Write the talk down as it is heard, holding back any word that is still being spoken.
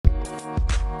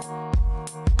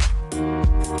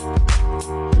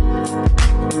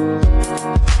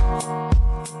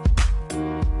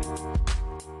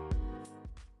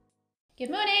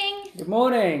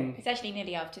morning. It's actually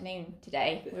nearly afternoon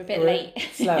today. We're a bit late.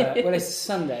 Slower. Well, it's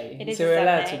Sunday. It is so a we're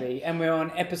allowed to Sunday. be. And we're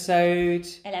on episode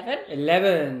 11.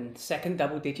 11, second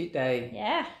double-digit day.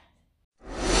 Yeah.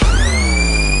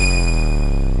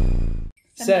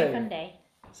 Sunday fun day.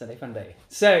 Sunday fun day.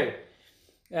 So,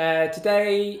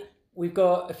 today we've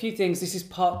got a few things. This is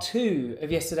part 2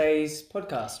 of yesterday's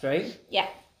podcast, right? Yeah.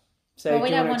 So, Well,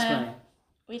 do you want to explain?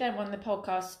 We don't want the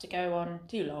podcast to go on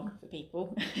too long for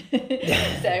people.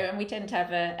 And we tend to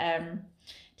have a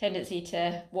tendency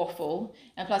to waffle.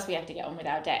 And plus we have to get on with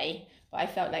our day. But I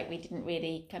felt like we didn't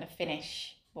really kind of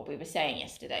finish what we were saying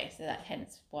yesterday. So that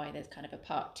hence why there's kind of a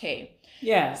part 2.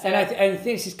 Yeah, So, and I think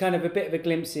this is kind of a bit of a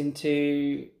glimpse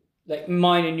into like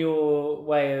mine and your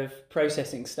way of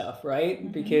processing stuff, right?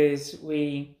 Mm-hmm. Because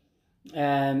we,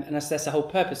 and that's the whole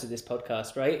purpose of this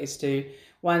podcast, right? Is to,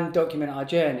 one, document our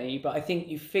journey, but I think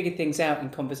you figured things out in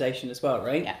conversation as well,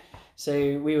 right? Yeah.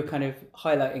 So we were kind of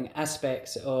highlighting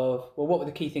aspects of, well, what were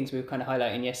the key things we were kind of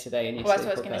highlighting yesterday? Well, that's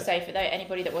what I was going to say. For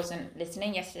anybody that wasn't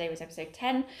listening, yesterday was episode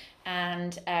 10,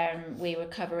 and we were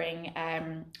covering.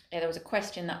 There was a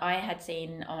question that I had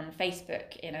seen on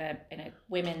Facebook in a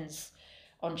women's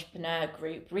entrepreneur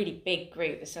group, really big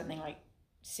group. There's something like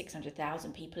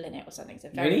 600,000 people in it or something. It's a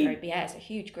very it's a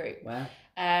huge group. Wow.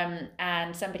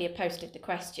 And somebody had posted the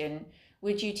question: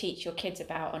 would you teach your kids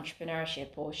about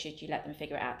entrepreneurship, or should you let them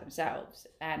figure it out themselves?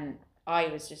 And I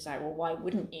was just like, well, why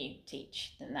wouldn't you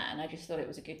teach them that? And I just thought it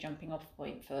was a good jumping off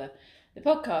point for the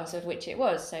podcast, of which it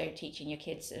was. So teaching your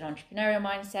kids an entrepreneurial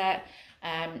mindset.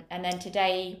 And then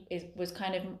today was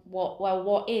kind of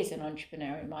what is an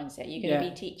entrepreneurial mindset? You're going to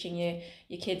be teaching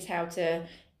your kids how to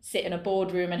sit in a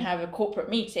boardroom and have a corporate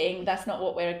meeting. That's not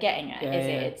what we're getting at, is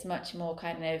it? It's much more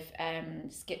kind of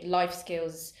life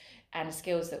skills and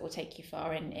skills that will take you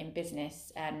far in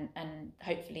business and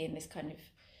hopefully in this kind of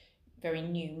very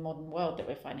new modern world that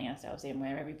we're finding ourselves in,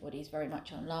 where everybody's very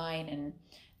much online and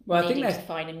needing to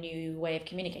find a new way of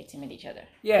communicating with each other.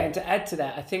 Yeah, and to add to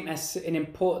that, I think that's an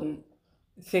important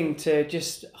thing to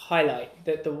just highlight,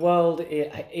 that the world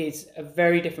is a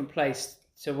very different place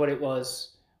to what it was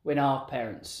when our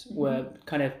parents were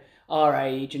kind of our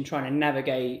age and trying to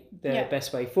navigate the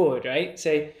best way forward, right?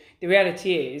 So the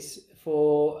reality is,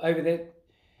 for over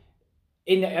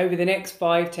the next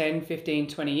 5, 10, 15,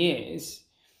 20 years,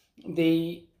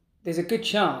 there's a good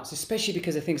chance, especially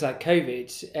because of things like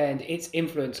COVID and its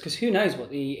influence, because who knows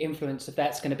what the influence of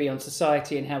that's going to be on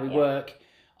society and how we work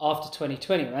after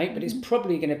 2020, right? But it's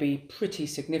probably going to be pretty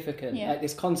significant, like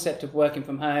this concept of working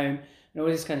from home and all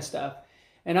this kind of stuff.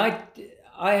 And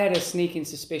I had a sneaking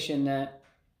suspicion that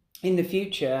in the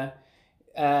future,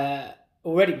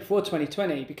 already before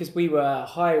 2020, because we were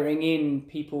hiring in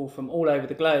people from all over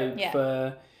the globe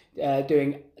for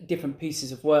doing different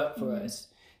pieces of work for us,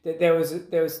 that there was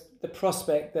the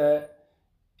prospect that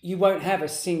you won't have a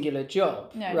singular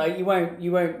job, right? You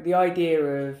won't. The idea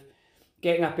of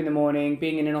getting up in the morning,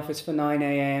 being in an office for 9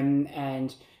 a.m.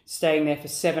 and staying there for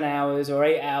 7 hours or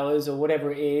 8 hours or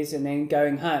whatever it is, and then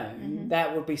going home,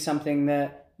 that would be something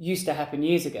that used to happen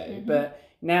years ago. But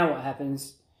now what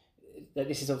happens, that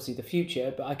this is obviously the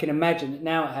future, but I can imagine that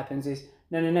now what happens is,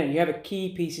 no, you have a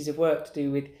key pieces of work to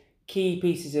do with key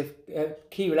pieces of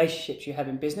key relationships you have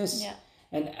in business. Yeah.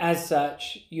 And as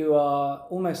such, you are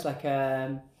almost like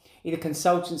either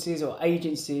consultancies or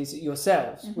agencies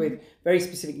yourselves with very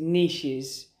specific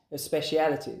niches of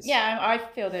specialities. Yeah, I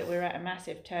feel that we're at a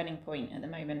massive turning point at the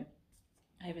moment,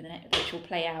 which will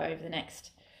play out over the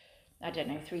next,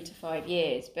 3 to 5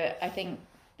 years. But I think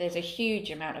there's a huge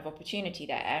amount of opportunity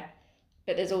there,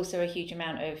 but there's also a huge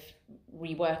amount of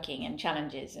reworking and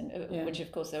challenges, and which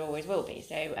of course there always will be.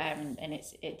 So and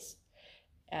it's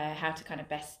how to kind of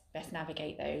best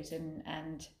navigate those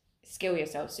and skill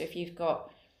yourself. So if you've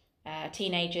got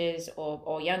teenagers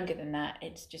or younger than that,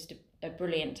 it's just a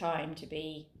brilliant time to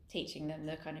be teaching them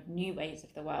the kind of new ways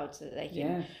of the world, so that they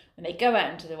can, when they go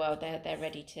out into the world, they're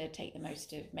ready to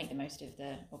make the most of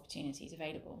the opportunities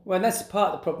available. Well, and that's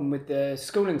part of the problem with the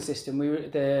schooling system.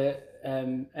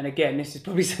 And again, this is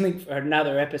probably something for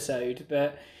another episode,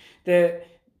 but the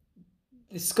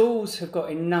schools have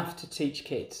got enough to teach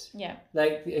kids. Yeah.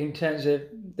 Like in terms of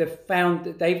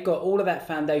they've got all of that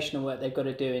foundational work they've got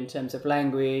to do in terms of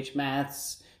language,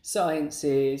 maths,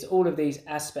 sciences, all of these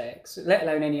aspects, let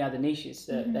alone any other niches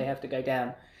that they have to go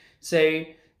down. So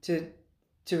to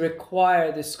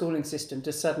require the schooling system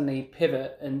to suddenly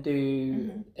pivot and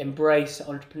embrace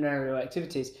entrepreneurial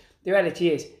activities, the reality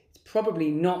is it's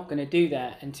probably not going to do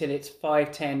that until it's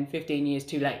 5, 10, 15 years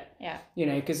too late. Yeah.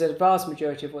 Because the vast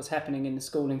majority of what's happening in the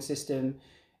schooling system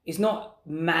is not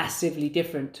massively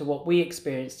different to what we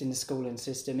experienced in the schooling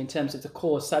system in terms of the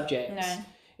core subjects. No.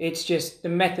 It's just the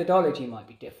methodology might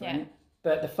be different,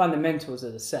 but the fundamentals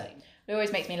are the same. It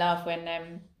always makes me laugh when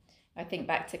I think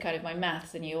back to kind of my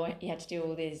maths, and you had to do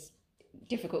all these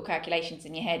difficult calculations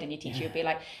in your head, and your teacher would be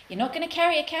like, "You're not going to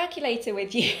carry a calculator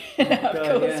with you."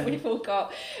 Of course, we've all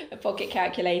got a pocket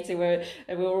calculator. We're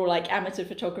all like amateur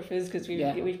photographers because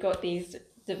we've got these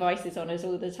devices on us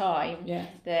all the time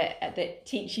that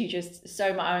teach you just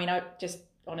so much. I mean, I just,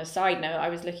 on a side note, I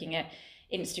was looking at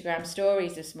Instagram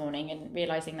stories this morning and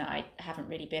realizing that I haven't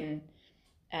really been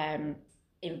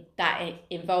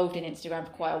involved in Instagram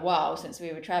for quite a while since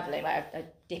we were traveling. Like I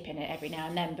dip in it every now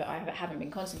and then, but I haven't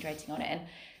been concentrating on it. And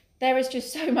there is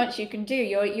just so much you can do.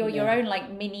 You're your own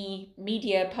like mini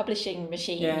media publishing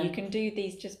machine. You can do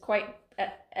these just quite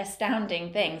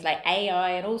astounding things like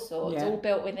AI and all sorts, all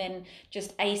built within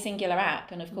just a singular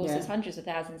app. And of course, there's hundreds of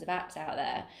thousands of apps out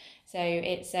there. So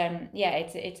it's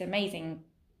it's amazing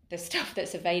the stuff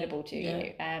that's available to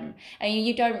you. And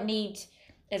you don't need,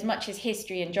 as much as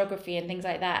history and geography and things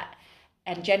like that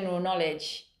and general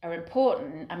knowledge are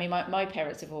important. I mean, my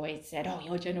parents have always said, "Oh,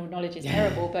 your general knowledge is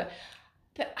terrible," but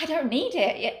I don't need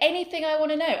it. Anything I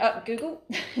want to know, Google.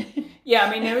 Yeah,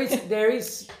 I mean,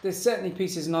 there's certainly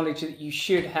pieces of knowledge that you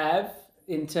should have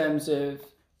in terms of,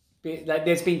 like,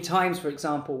 there's been times, for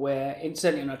example, where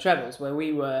certainly in our travels, where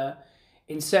we were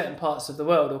in certain parts of the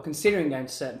world or considering going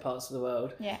to certain parts of the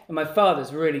world. Yeah. And my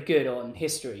father's really good on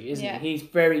history, isn't he? He's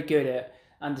very good at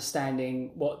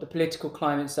understanding what the political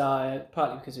climates are,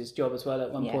 partly because of his job as well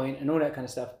at one point and all that kind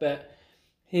of stuff. But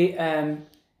he,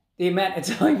 the amount of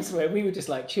times where we were just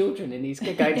like children and he's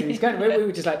going to these countries, where we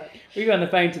were just like, we were on the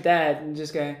phone to Dad and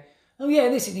just going, "Oh yeah,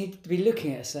 listen, he'd be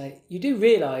looking at us like, you do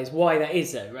realise why that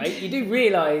is though, right? You do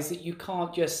realise that you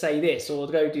can't just say this or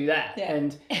go do that." Yeah.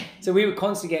 And so we were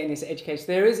constantly getting this education.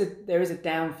 There is a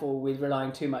downfall with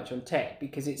relying too much on tech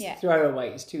because it's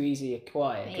throwaway, it's too easily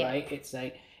acquired, right? It's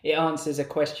like, it answers a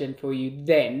question for you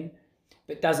then,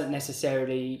 but doesn't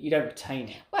necessarily, you don't retain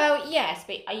it. Well, yes,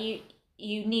 but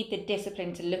you need the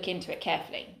discipline to look into it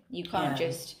carefully. You can't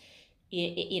just,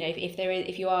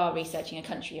 if you are researching a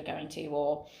country you're going to,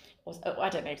 or I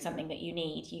don't know, something that you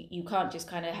need, you can't just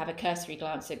kind of have a cursory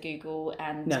glance at Google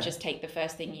and just take the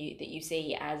first thing that you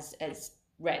see as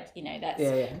read. That's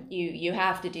you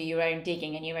have to do your own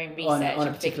digging and your own research on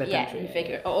a particular country,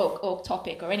 figure or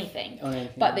topic or anything.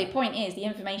 But the point is, the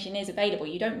information is available.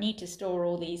 You don't need to store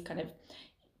all these kind of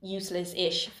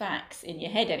useless-ish facts in your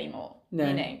head anymore.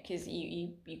 Because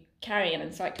you carry an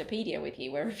encyclopedia with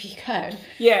you wherever you go.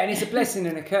 Yeah, and it's a blessing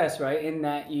and a curse, right? In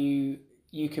that you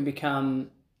can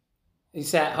become,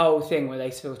 it's that whole thing where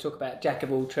they sort of talk about jack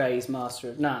of all trades, master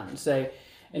of none. So,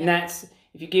 and that's,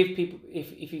 if you give people,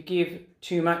 if you give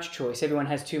too much choice, everyone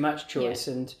has too much choice,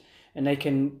 and they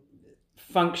can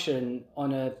function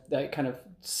on that kind of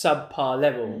subpar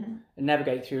level and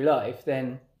navigate through life,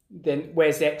 then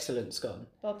where's the excellence gone?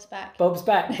 Bob's back. Bob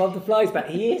the Fly's back.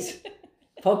 He is.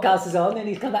 Podcast is on and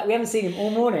he's come back. We haven't seen him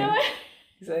all morning.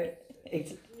 So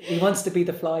he wants to be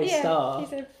the Fly star.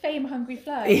 He's a fame-hungry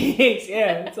fly. He is,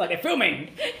 yeah. It's like they're filming.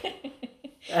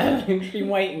 He's been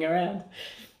waiting around.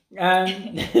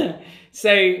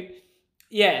 So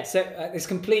it's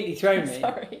completely thrown me.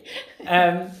 Sorry.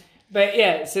 But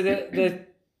yeah, so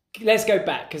let's go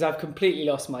back because I've completely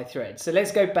lost my thread. So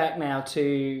let's go back now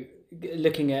to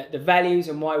looking at the values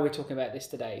and why we're talking about this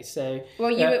today. So,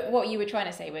 what you were trying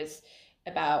to say was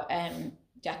about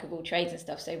jack of all trades and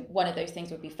stuff. So one of those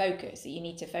things would be focus. So you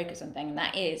need to focus on things, and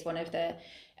that is one of the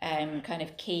kind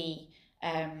of key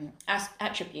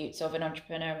attributes of an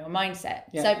entrepreneurial mindset.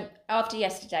 So after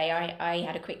yesterday, I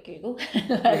had a quick Google,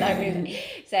 like we were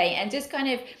saying, and just kind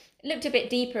of looked a bit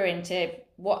deeper into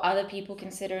what other people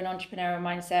consider an entrepreneurial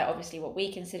mindset, obviously what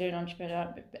we consider an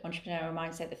entrepreneurial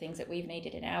mindset, the things that we've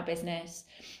needed in our business,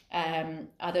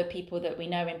 other people that we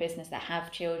know in business that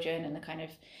have children and the kind of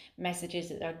messages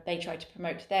that they try to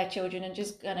promote to their children, and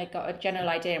just kind of got a general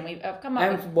idea. And we've come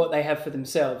up with what they have for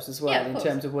themselves as well, in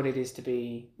terms of what it is to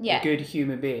be a good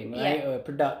human being, right? Or a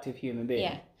productive human being.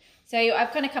 Yeah. So I've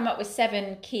kind of come up with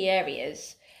 7 key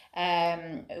areas,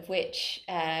 of which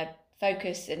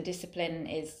focus and discipline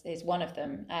is one of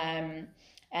them,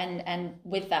 and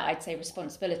with that I'd say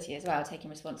responsibility as well, taking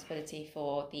responsibility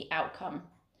for the outcome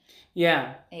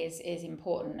is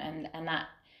important,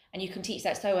 and you can teach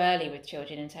that so early with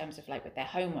children in terms of like with their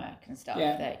homework and stuff,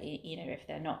 that if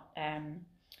they're not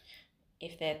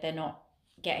if they're not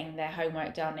getting their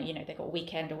homework done, they've got a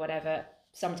weekend or whatever,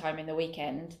 sometime in the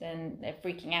weekend, then they're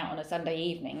freaking out on a Sunday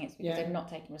evening. It's because they've not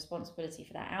taken responsibility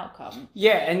for that outcome.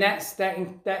 And that's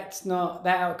not,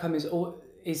 that outcome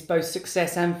is both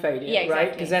success and failure,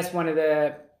 right? Because that's one of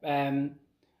the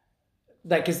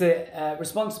like, because the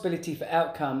responsibility for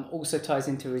outcome also ties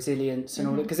into resilience and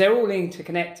all that, because they're all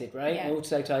interconnected, right? Yeah. It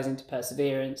also ties into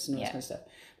perseverance and all this kind of stuff.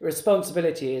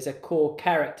 Responsibility is a core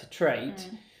character trait,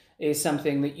 is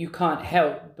something that you can't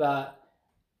help but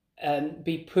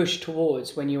be pushed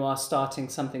towards when you are starting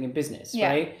something in business,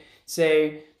 right?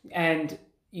 So, and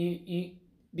you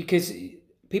because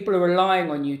people are relying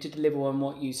on you to deliver on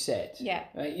what you said. Yeah.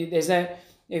 Right? There's no,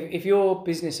 if your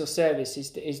business or service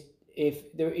is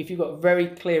if you've got a very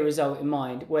clear result in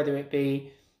mind, whether it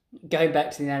be going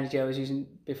back to the analogy I was using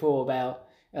before about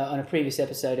on a previous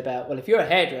episode about, well, if you're a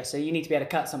hairdresser, you need to be able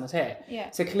to cut someone's hair.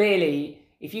 Yeah. So clearly,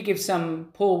 if you give some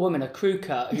poor woman a crew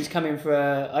cut who's coming for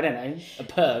a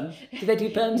perm, do they do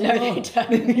perms anymore? No, they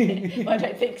don't. Well, I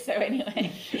don't think so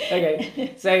anyway.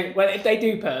 Okay, so, well, if they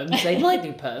do perms, they might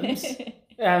do perms.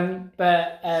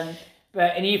 But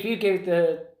if you give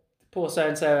the poor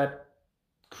so-and-so a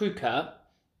crew cut,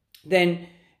 then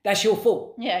that's your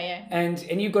fault. Yeah. And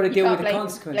you've got to deal with the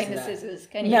consequences blame of the that. scissors,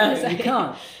 can you? No, you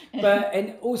can't. But,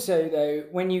 and also though,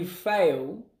 when you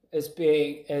fail it's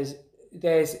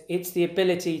the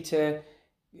ability to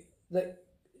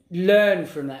learn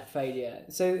from that failure.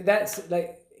 So that's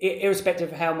like,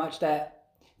 irrespective of how much that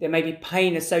there may be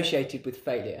pain associated with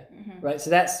failure, right?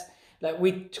 So that's like,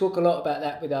 we talk a lot about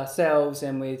that with ourselves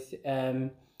and with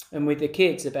the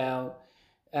kids about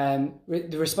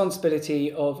the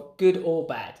responsibility of good or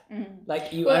bad.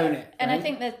 Like, you own it. And right? I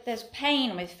think that there's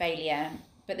pain with failure,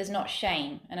 but there's not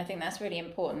shame. And I think that's really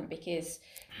important, because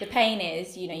the pain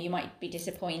is, you might be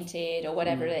disappointed or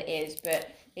whatever it is, but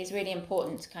it's really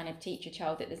important to kind of teach your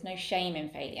child that there's no shame in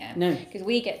failure. No. Because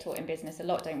we get taught in business a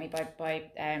lot, don't we, by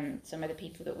some of the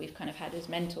people that we've kind of had as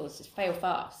mentors, is fail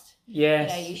fast.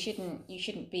 Yes. You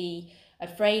shouldn't be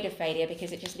afraid of failure,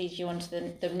 because it just leads you on to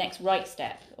the next right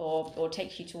step, or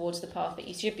takes you towards the path that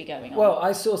you should be going on. Well,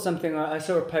 I saw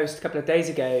a post a couple of days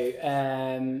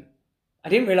ago. I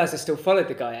didn't realise I still followed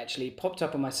the guy, actually. It popped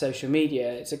up on my social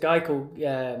media. It's a guy called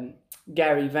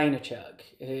Gary Vaynerchuk,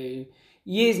 who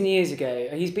years and years ago,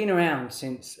 he's been around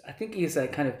since, I think he's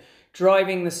like kind of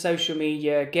driving the social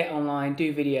media, get online,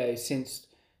 do videos since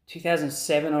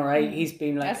 2007 or 8. He's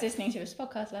been like... I was listening to his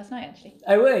podcast last night, actually.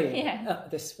 Oh, were you? Yeah. Oh,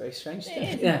 this is very strange stuff.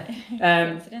 It is, yeah.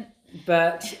 Coincidence.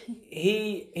 But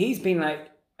he's been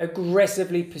like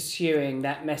aggressively pursuing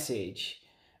that message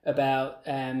about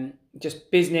just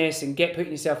business and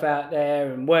putting yourself out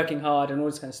there and working hard and all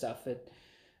this kind of stuff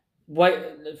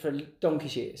for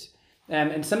donkey's years.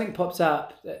 And something pops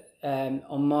up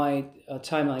on my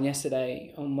timeline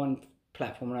yesterday on one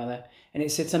platform or other, and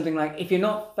it said something like, if you're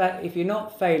not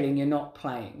failing, you're not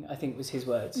playing, I think was his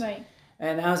words. Right.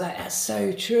 And I was like, that's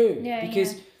so true. Yeah,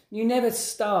 because you never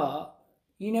start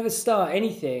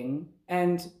anything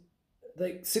and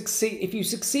like succeed. If you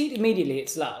succeed immediately,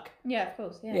 it's luck. Yeah, of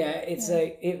course. Yeah. It's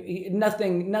like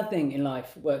nothing in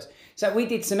life works. So we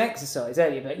did some exercise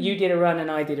earlier, but you did a run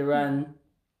and I did a run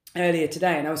earlier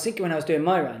today, and I was thinking when I was doing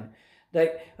my run,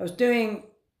 like I was doing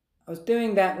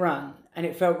that run, and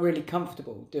it felt really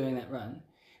comfortable doing that run.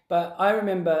 But I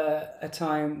remember a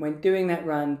time when doing that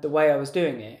run the way I was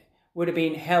doing it would have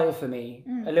been hell for me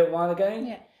a little while ago.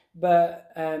 Yeah.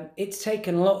 But it's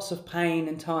taken lots of pain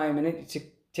and time,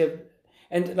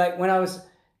 and like when I was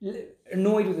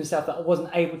annoyed with myself that I wasn't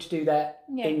able to do that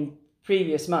in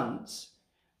previous months,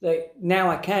 like now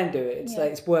I can do it. It's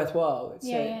like it's worthwhile.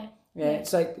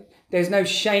 It's like there's no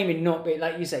shame in not being,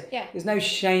 like you say. Yeah. There's no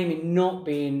shame in not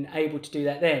being able to do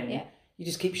that. Then you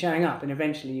just keep showing up, and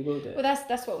eventually you will do it. Well,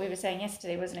 that's what we were saying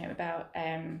yesterday, wasn't it? About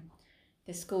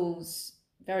the schools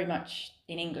very much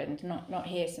in England, not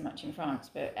here so much in France,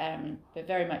 but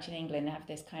very much in England, have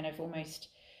this kind of almost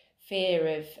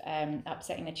fear of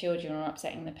upsetting the children or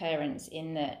upsetting the parents,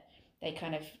 in that they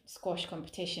kind of squash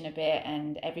competition a bit,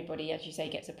 and everybody, as you say,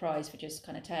 gets a prize for just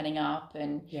kind of turning up,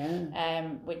 and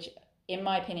which in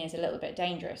my opinion is a little bit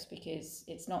dangerous, because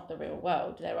it's not the real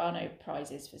world. There are no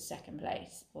prizes for second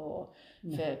place or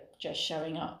for just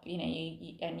showing up.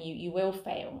 You will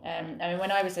fail. I mean,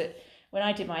 when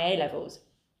I did my A levels,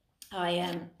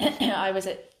 I was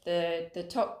at the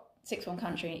top sixth form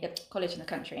college in the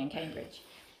country in Cambridge,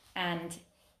 and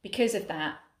because of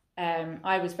that,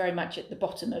 I was very much at the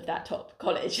bottom of that top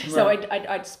college. So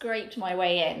I'd scraped my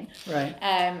way in. Right.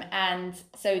 And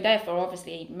so therefore,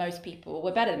 obviously, most people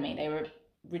were better than me. They were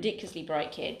ridiculously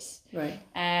bright kids. Right.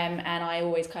 And I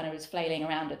always kind of was flailing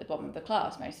around at the bottom of the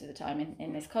class most of the time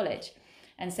in this college.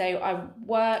 And so I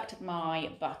worked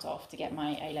my butt off to get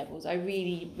my A levels. I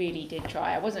really, really did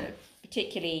try. I wasn't a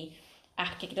particularly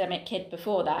academic kid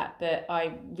before that, but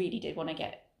I really did want to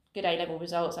get good A-level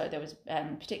results. There was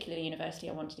particularly a university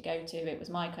I wanted to go to. It was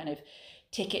my kind of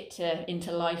ticket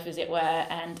into life, as it were,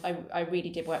 and I really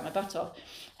did work my butt off.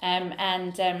 And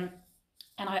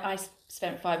I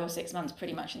spent 5 or 6 months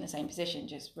pretty much in the same position,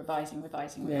 just revising.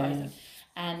 Yeah.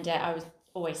 And I was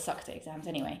always sucked at exams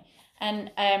anyway.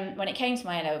 And when it came to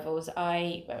my A-levels,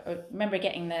 I remember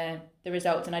getting the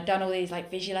results, and I'd done all these like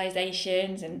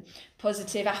visualizations and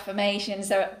positive affirmations,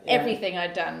 so everything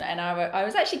I'd done. And I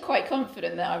was actually quite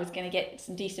confident that I was going to get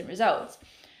some decent results.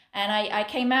 And I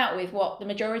came out with what the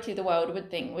majority of the world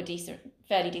would think were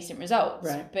fairly decent results.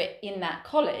 Right. But in that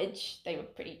college, they were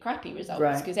pretty crappy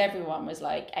results, because everyone was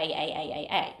like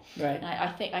A. Right. And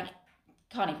I think, I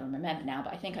can't even remember now,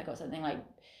 but I think I got something like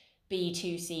B,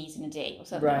 2 C's and a D or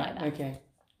something like that. Okay.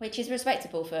 Which is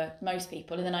respectable for most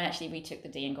people. And then I actually retook the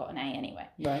D and got an A anyway.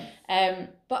 Right.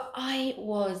 But I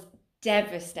was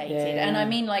devastated. And I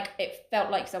mean, like, it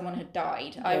felt like someone had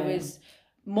died. I was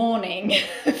mourning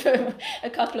for a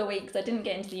couple of weeks. I didn't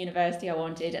get into the university I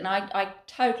wanted, and I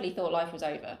totally thought life was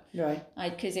over. Right.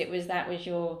 Because that was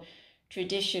your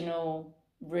traditional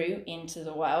route into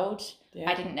the world.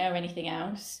 I didn't know anything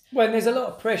else. Well, and there's a lot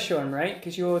of pressure on, right?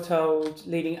 Because you're told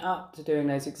leading up to doing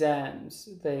those exams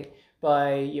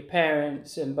by your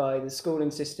parents and by the schooling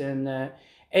system that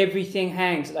everything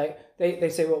hangs. Like they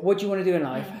say, well, what do you want to do in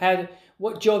life?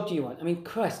 What job do you want? I mean,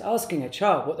 Christ, asking a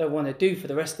child what they want to do for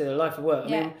the rest of their life of work. I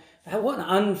mean, what an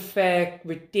unfair,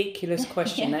 ridiculous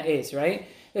question that is, right?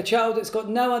 A child that's got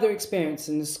no other experience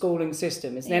in the schooling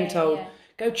system is then told,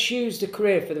 go choose the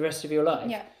career for the rest of your life.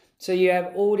 Yeah. So you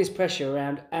have all this pressure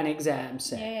around an exam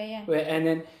set. And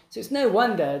then, so it's no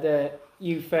wonder that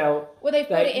you felt they've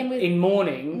put it in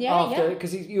mourning after,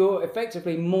 because you're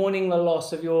effectively mourning the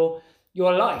loss of your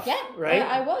life. Yeah, right.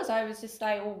 I was just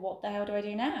like, well, what the hell do I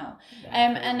do now?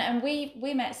 And we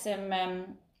met some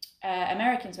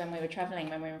Americans when we were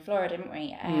traveling, when we were in Florida, didn't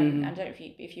we? I don't know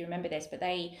if you remember this, but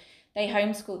they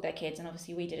homeschooled their kids, and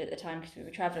obviously we did at the time because we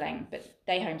were traveling, but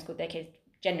they homeschooled their kids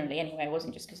generally anyway. It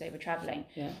wasn't just because they were traveling.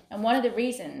 And one of the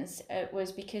reasons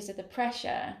was because of the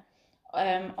pressure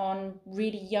on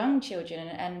really young children,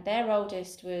 and their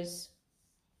oldest was,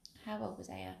 how old was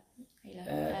Aya?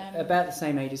 About the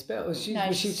same age as Bill. Was she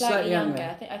slightly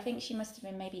younger? I think she must have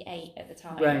been maybe 8 at the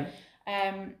time. Right.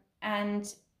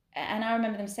 And I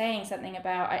remember them saying something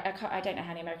about, I don't know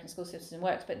how the American school system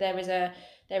works, but there is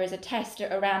a test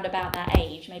around about that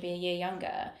age, maybe a year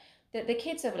younger, that the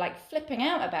kids are like flipping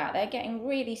out about. They're getting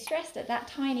really stressed at that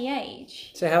tiny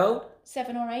age. So how old?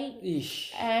 7 or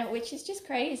 8, which is just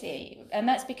crazy, and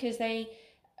that's because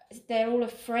they're all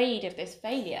afraid of this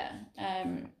failure.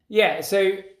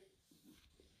 So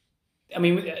I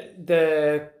mean,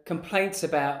 the complaints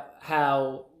about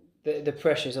how the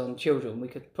pressures on children, we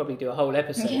could probably do a whole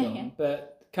episode on.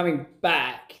 But coming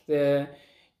back,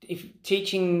 if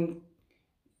teaching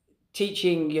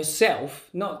yourself,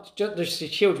 not just the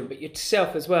children, but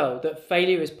yourself as well, that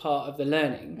failure is part of the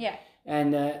learning. Yeah.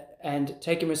 And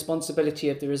taking responsibility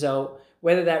of the result,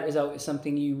 whether that result is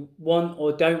something you want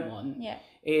or don't want. Yeah.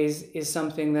 Is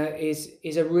something that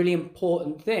is a really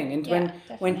important thing. And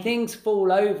when things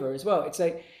fall over as well, it's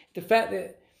like the fact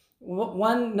that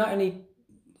one, not only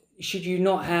should you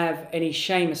not have any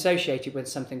shame associated when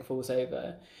something falls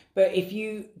over, but if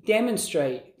you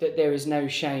demonstrate that there is no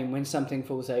shame when something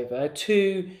falls over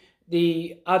to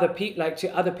the other people, like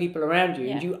to other people around you,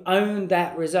 and you own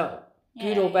that result,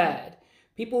 good or bad,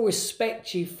 people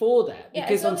respect you for that,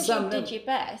 because as long as you did your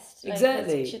best.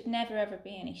 Exactly. There should never ever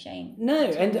be any shame. No,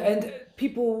 and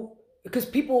people, because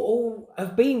people all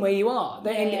have been where you are,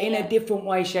 they're in a different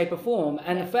way, shape or form,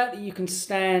 and the fact that you can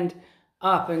stand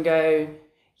up and go,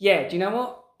 do you know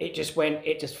what? It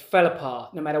just fell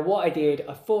apart. No matter what I did,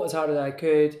 I fought as hard as I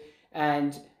could,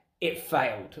 and it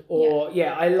failed. Or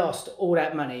I lost all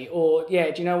that money. Or do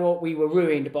you know what? We were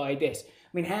ruined by this. I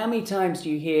mean, how many times do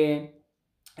you hear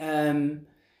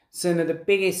some of the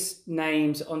biggest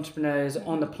names entrepreneurs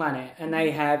on the planet, and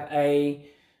they have a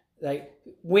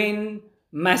win,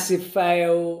 massive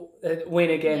fail,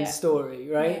 win again story,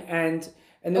 right? And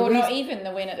not even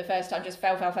the win at the first time, just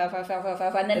fail, and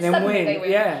then suddenly win. They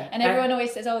win. Yeah. And everyone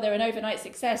always says, they're an overnight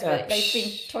success, but they've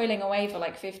been toiling away for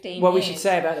like 15 years. Well, we should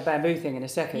say about the bamboo thing in a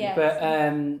second, but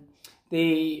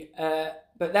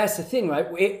but that's the thing,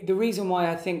 right? The reason why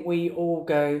I think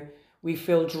we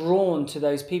feel drawn to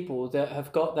those people that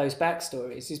have got those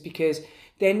backstories is because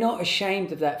they're not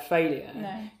ashamed of that failure,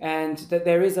 and that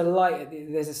there is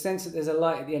there's a sense that there's a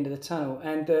light at the end of the tunnel,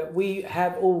 and that we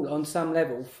have all on some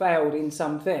level failed in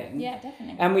something. Yeah,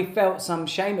 definitely. And we felt some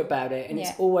shame about it, and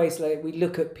it's always like we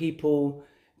look at people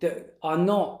that are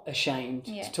not ashamed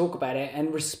to talk about it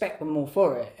and respect them more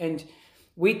for it. And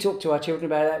we talk to our children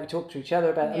about that. We talk to each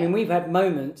other about it. I mean, we've had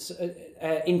moments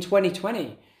in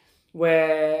 2020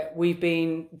 where we've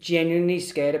been genuinely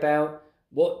scared about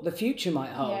what the future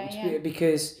might hold,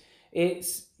 because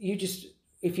it's,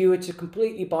 if you were to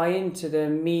completely buy into the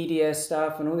media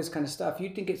stuff and all this kind of stuff,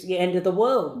 you'd think it's the end of the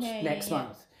world next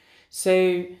month.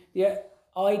 So the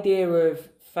idea of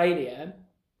failure,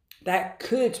 that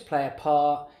could play a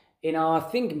part in our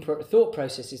thought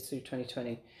processes through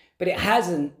 2020, but it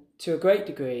hasn't to a great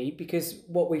degree, because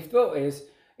what we've thought is,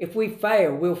 if we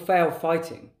fail, we'll fail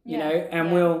fighting, you know,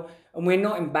 and we're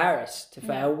not embarrassed to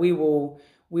fail. We will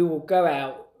go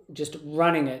out just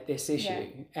running at this issue,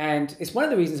 and it's one of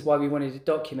the reasons why we wanted to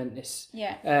document this.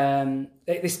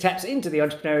 This taps into the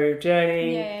entrepreneurial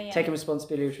journey, taking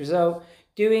responsibility for result,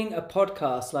 doing a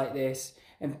podcast like this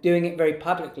and doing it very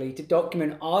publicly to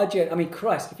document our journey. I mean,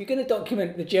 Christ, if you're going to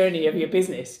document the journey of your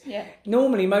business,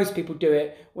 normally most people do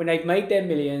it when they've made their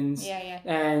millions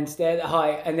and they're at the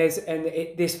height, and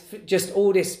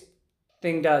all this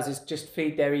thing does is just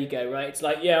feed their ego, right? It's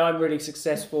like, I'm really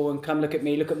successful, and come look at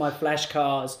me, look at my flash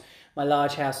cars, my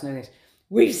large house, and all this.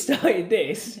 We started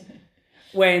this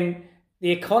when the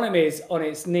economy is on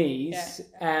its knees.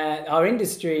 Our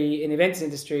industry, in the events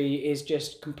industry, is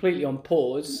just completely on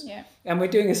pause. And we're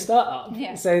doing a startup.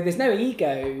 So there's no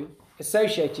ego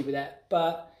associated with that,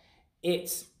 but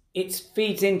it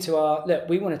feeds into our, look,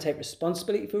 we want to take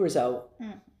responsibility for result,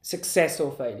 success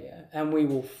or failure, and we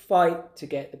will fight to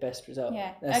get the best result.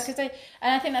 And I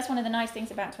think that's one of the nice things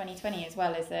about 2020 as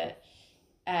well, is that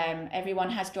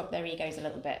everyone has dropped their egos a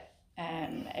little bit.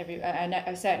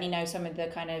 I certainly know some of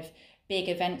the kind of big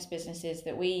events businesses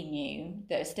that we knew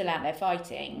that are still out there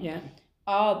fighting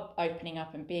are opening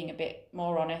up and being a bit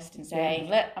more honest and saying,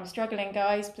 look, I'm struggling,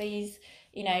 guys, please,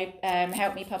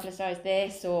 help me publicize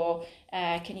this, or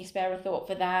can you spare a thought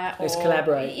for that, let's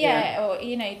collaborate. Or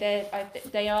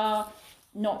they are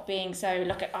not being so,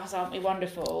 look at us, aren't we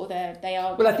wonderful. They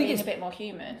are being a bit more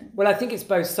human. Well, I think it's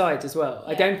both sides as well.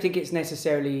 I don't think it's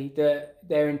necessarily that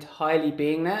they're entirely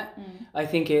being that. I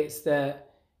think it's that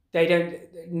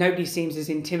nobody seems as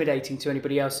intimidating to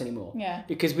anybody else anymore.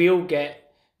 Because we all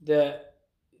get that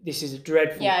this is a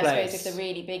dreadful place. I suppose if the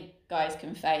really big guys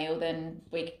can fail, then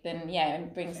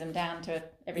it brings them down to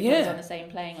everybody's on the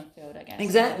same playing field, I guess.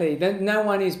 Exactly. Then no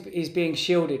one is being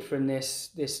shielded from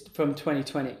this from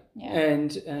 2020.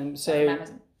 And so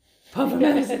apart from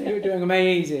Amazon, who are doing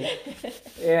amazing.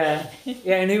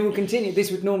 And who will continue.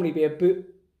 This would normally be a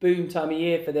boom time of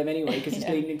year for them anyway, because it's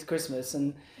leading into Christmas.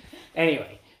 And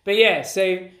anyway, but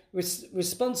so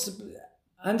responsible,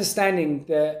 understanding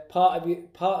that part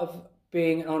of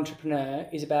being an entrepreneur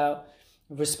is about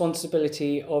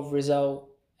responsibility of result,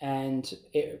 and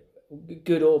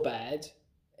good or bad.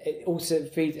 It also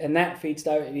feeds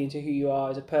directly into who you are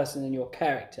as a person and your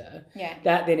character.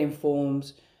 That then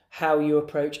informs how you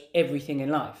approach everything in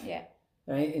life.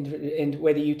 Right, and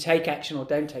whether you take action or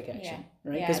don't take action.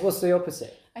 Right, because what's the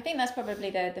opposite? I think that's probably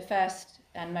the first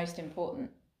and most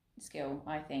important skill.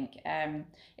 I think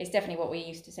it's definitely what we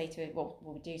used to say to what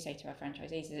we do say to our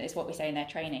franchisees. It's what we say in their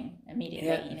training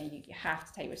immediately. You have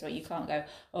to take responsibility. You can't go,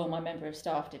 oh, my member of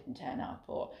staff didn't turn up,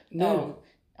 or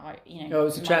it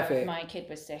was the traffic. My kid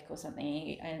was sick or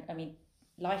something. I mean,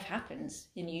 life happens,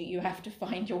 and you have to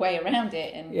find your way around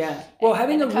it. And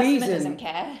having a reason doesn't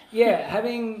care.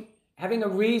 Having a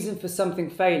reason for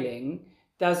something failing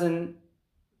doesn't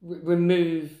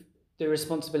remove the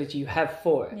responsibility you have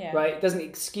for it, right? It doesn't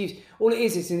excuse. All it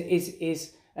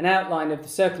is an outline of the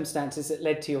circumstances that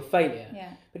led to your failure.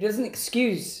 But it doesn't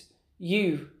excuse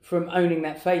you from owning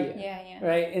that failure.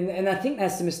 Right? And I think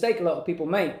that's the mistake a lot of people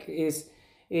make is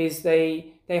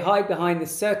they hide behind the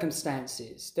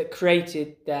circumstances that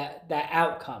created that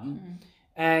outcome,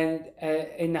 and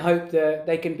in the hope that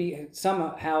they can be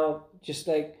somehow just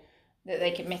like that they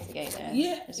can mitigate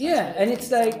it. And it's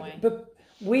like, but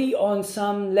we on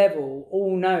some level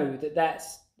all know that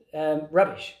that's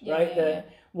rubbish, right?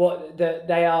 That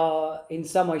they are in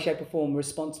some way, shape or form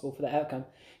responsible for the outcome,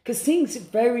 because things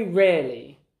very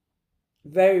rarely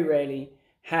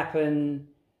happen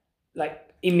like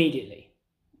immediately.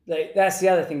 Like that's the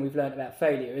other thing we've learned about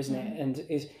failure, isn't it? And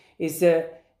is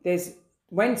that there's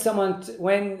when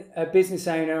a business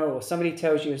owner or somebody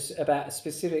tells you about a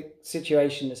specific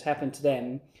situation that's happened to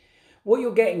them, what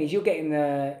you're getting is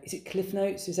is it Cliff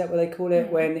Notes? Is that what they call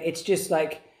it? When it's just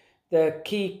like the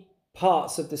key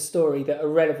parts of the story that are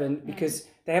relevant because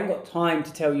they haven't got time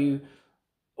to tell you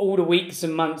all the weeks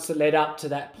and months that led up to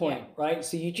that point, right?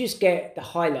 So you just get the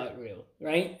highlight reel,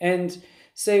 right? And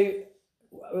so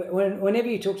whenever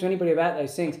you talk to anybody about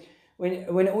those things,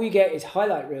 when all you get is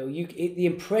highlight reel, the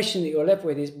impression that you're left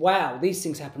with is, wow, these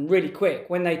things happen really quick.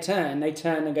 When they turn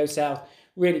and go south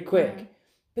really quick.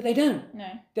 But they don't. No.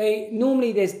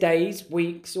 Normally there's days,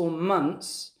 weeks, or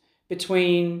months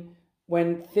between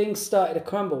when things started to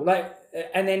crumble,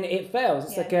 and then it fails.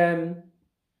 It's like there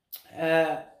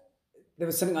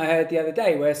was something I heard the other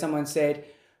day where someone said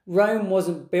Rome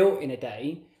wasn't built in a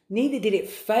day, neither did it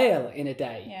fail in a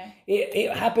day. Yeah.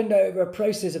 It happened over a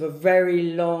process of a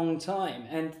very long time,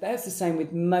 and that's the same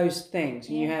with most things.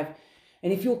 And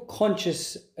and if you're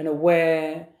conscious and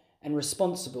aware and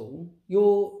responsible,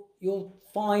 you'll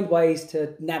find ways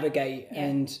to navigate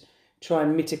and try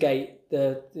and mitigate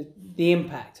the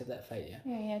impact of that failure.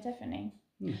 Yeah, definitely.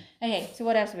 Okay, so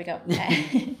what else have we got?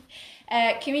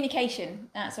 Communication.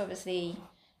 That's obviously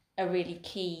a really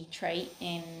key trait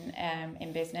in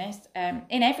business.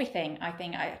 In everything, I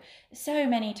think. So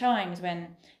many times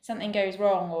when something goes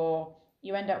wrong, or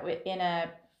you end up in a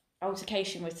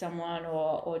altercation with someone,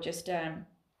 or just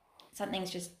something's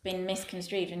just been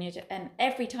misconstrued, and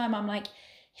every time I'm like,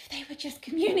 if they would just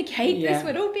communicate, this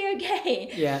would all be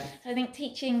okay. Yeah. So I think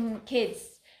teaching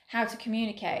kids how to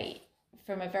communicate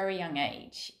from a very young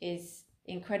age is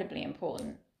incredibly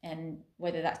important, and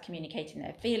whether that's communicating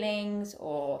their feelings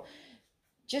or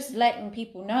just letting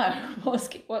people know what's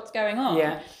going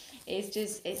on, it's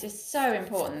just so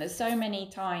important. There's so many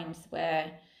times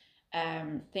where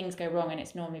things go wrong, and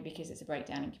it's normally because it's a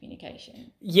breakdown in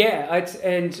communication.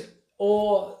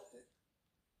 Or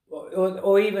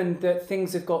even that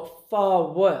things have got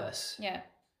far worse. Yeah.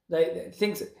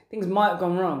 Things might have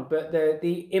gone wrong, but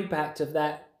the impact of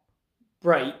that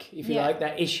break, if you like,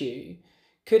 that issue,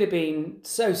 could have been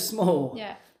so small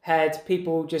had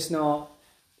people just not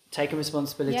taken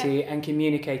responsibility and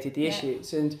communicated the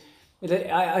issues. And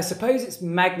I suppose it's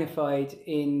magnified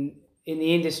in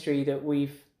the industry that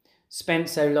we've spent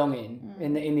so long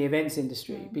in the events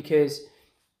industry, because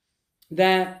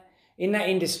in that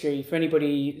industry, for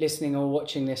anybody listening or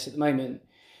watching this at the moment,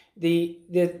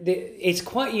 it's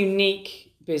quite a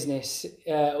unique business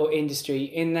or industry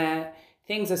in that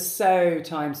things are so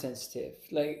time sensitive.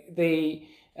 Like they're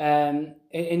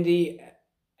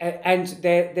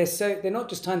not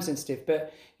just time sensitive,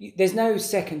 but there's no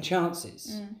second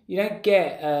chances. You don't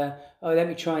get let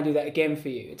me try and do that again for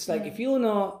you. It's like if you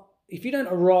don't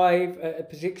arrive at a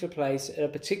particular place at a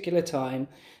particular time,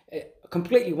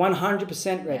 completely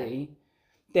 100% ready,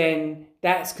 then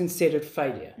that's considered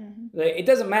failure. Like, it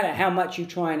doesn't matter how much you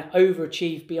try and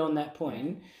overachieve beyond that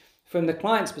point. From the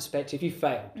client's perspective, you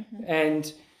failed.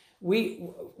 And we've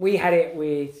had it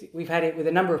with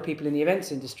a number of people in the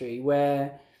events industry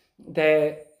where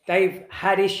they've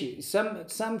had issues.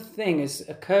 Something as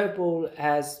a curveball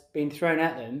has been thrown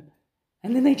at them,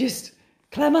 and then they just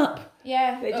clam up.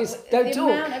 Yeah, they just don't talk.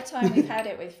 The amount of time we've had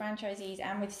it with franchisees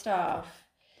and with staff,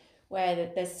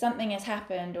 where there's something has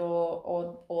happened,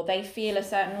 or they feel a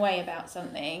certain way about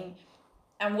something,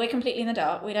 and we're completely in the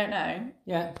dark, we don't know.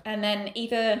 Yeah. And then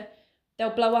either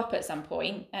they'll blow up at some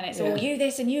point, and it's all you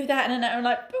this and you that, and then I'm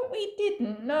like, but we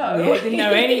didn't know. Yeah, didn't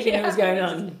know anything that was going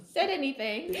on. Said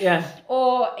anything. Yeah.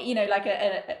 Or like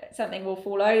something will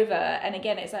fall over, and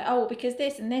again it's like, oh, because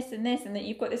this and this and this, and that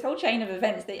you've got this whole chain of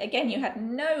events that again you had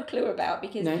no clue about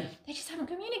because they just haven't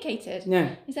communicated. No.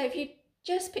 And so if you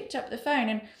just picked up the phone,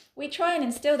 and we try and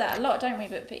instill that a lot, don't we?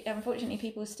 But unfortunately,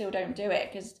 people still don't do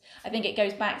it, because I think it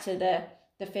goes back to the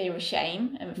fear of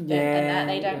shame and that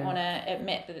they don't want to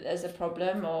admit that there's a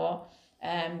problem, or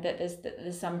that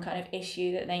there's some kind of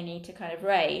issue that they need to kind of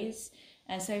raise,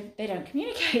 and so they don't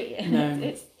communicate. No.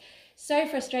 It's so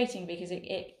frustrating because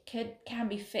it can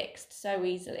be fixed so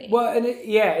easily. Well, and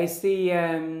it's the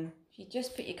if you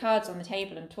just put your cards on the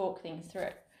table and talk things through.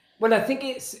 Well, I think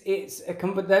it's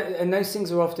and those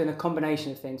things are often a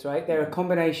combination of things, right? They're a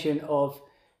combination of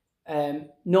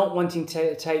not wanting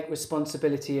to take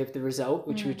responsibility of the result,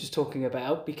 which we were just talking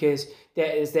about, because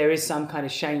there is some kind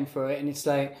of shame for it, and it's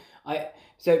like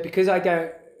because I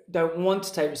don't want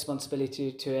to take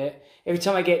responsibility to it. Every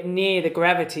time I get near the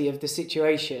gravity of the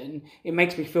situation, it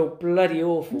makes me feel bloody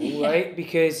awful, right?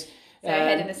 Because so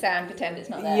head in the sand, pretend it's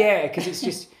not there. Yeah,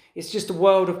 because it's just a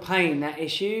world of pain, that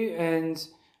issue, and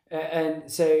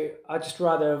so I just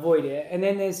rather avoid it. And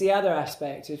then there's the other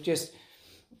aspect of just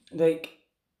like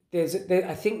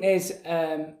I think there's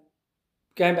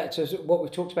going back to what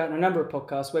we've talked about in a number of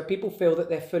podcasts, where people feel that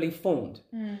they're fully formed,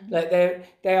 like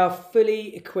they are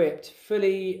fully equipped,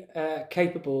 fully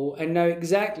capable, and know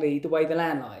exactly the way the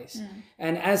land lies,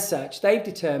 and as such they've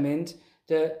determined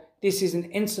that this is an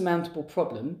insurmountable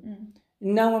problem.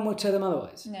 No one will tell them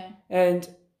otherwise. No.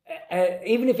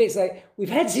 even if it's like we've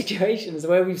had situations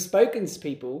where we've spoken to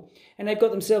people and they've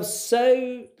got themselves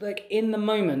so like in the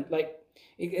moment, like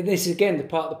this is again the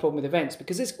part of the problem with events,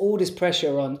 because there's all this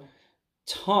pressure on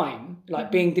time,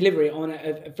 like being delivery on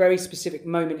a very specific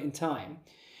moment in time.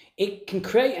 It can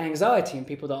create anxiety in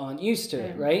people that aren't used to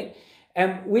it, right?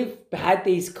 And we've had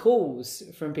these calls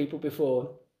from people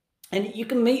before, and you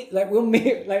can meet, like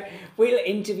we'll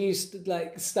interview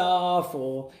like staff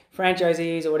or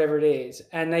franchisees or whatever it is,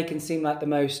 and they can seem like the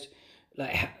most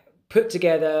like put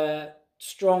together,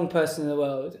 strong person in the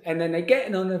world, and then they get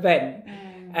in on an event,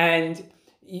 and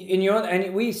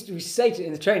we say it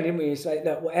in the training, didn't we? It's like,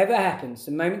 look, whatever happens,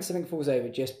 the moment something falls over,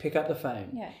 just pick up the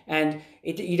phone. Yeah. And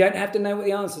you don't have to know what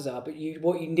the answers are, but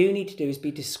what you do need to do is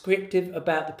be descriptive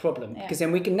about the problem, because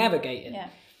then we can navigate it. Yeah.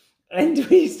 And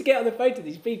we used to get on the phone to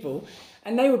these people,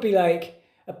 and they would be like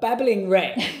a babbling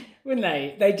wreck, wouldn't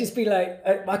they? They'd just be like,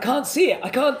 I can't see it. I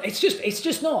can't. It's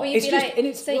just not. Well, It's just, like, and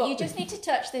it's so not. you just need to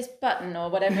touch this button or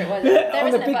whatever it was. There on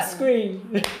isn't the a big button.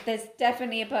 screen. There's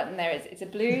definitely a button there. It's a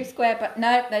blue square button.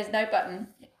 No, there's no button.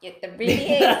 There really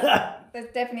is.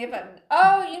 There's definitely a button.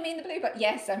 Oh, you mean the blue button?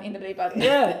 Yes, I mean the blue button.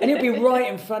 Yeah, and it'll be right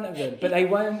in front of them, but they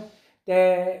won't.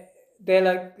 They're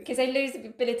like, because they lose the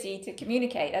ability to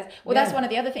communicate. That's one of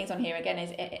the other things on here again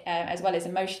is as well as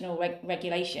emotional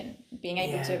regulation, being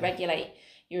able to regulate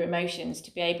your emotions,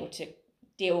 to be able to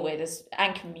deal with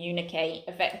and communicate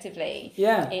effectively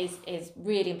is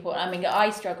really important. I mean, I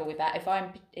struggle with that. If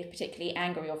I'm particularly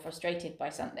angry or frustrated by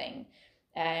something,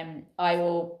 I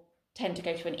will tend to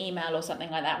go to an email or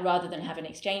something like that rather than have an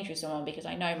exchange with someone, because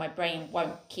I know my brain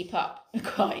won't keep up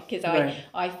quite, because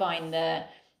I find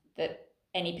that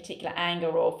any particular anger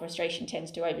or frustration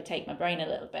tends to overtake my brain a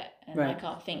little bit, and I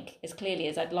can't think as clearly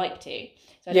as I'd like to.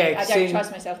 So I don't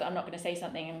trust myself that I'm not going to say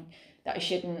something that I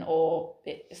shouldn't, or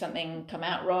something come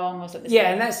out wrong or something.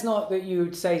 Yeah, and that's not that you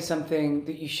would say something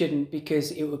that you shouldn't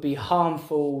because it would be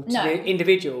harmful to the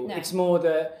individual. No. It's more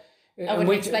that I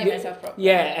wouldn't explain myself properly.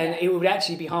 Yeah, and it would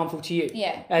actually be harmful to you.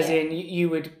 Yeah. As in you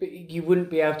wouldn't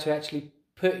be able to actually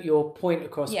put your point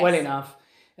across well enough,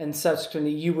 and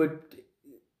subsequently you would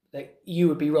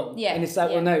be wrong. Yeah. And it's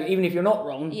like, well, no, even if you're not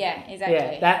wrong. Yeah, exactly.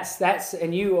 Yeah, that's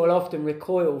and you will often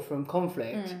recoil from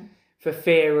conflict for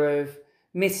fear of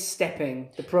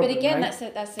misstepping the problem. But again,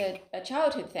 right? that's a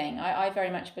childhood thing. I very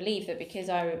much believe that because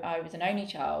I was an only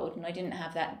child and I didn't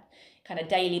have that kind of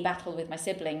daily battle with my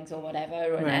siblings or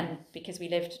whatever, and because we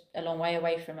lived a long way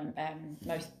away from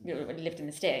we lived in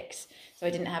the sticks, so I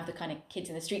didn't have the kind of kids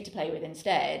in the street to play with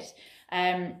instead.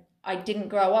 I didn't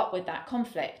grow up with that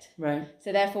conflict. Right.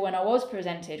 So therefore, when I was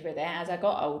presented with it as I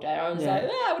got older, I was like,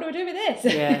 what do I do with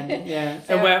this? Yeah.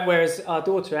 So, and whereas our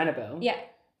daughter Annabelle,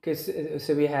 because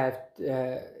so we have,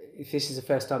 if this is the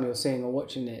first time you're seeing or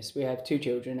watching this, we have two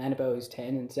children. Annabelle is 10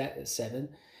 and Zach is 7,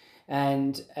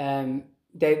 and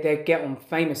they get on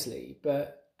famously.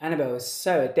 But Annabelle is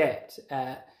so adept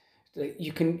at,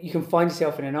 you can find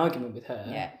yourself in an argument with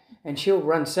her, and she'll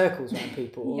run circles around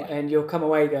people, and you'll come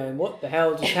away going, "What the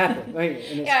hell just happened?" Won't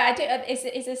you? I do.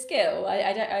 It's a skill.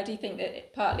 I do think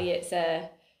that partly it's a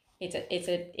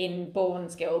inborn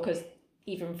skill, because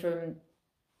even from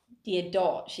dear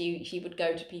Dot, she would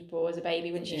go to people as a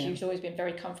baby, when she's always been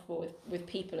very comfortable with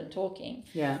people and talking.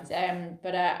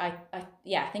 But I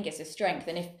think it's a strength,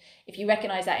 and if you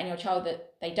recognise that in your child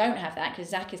that they don't have that, because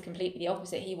Zach is completely the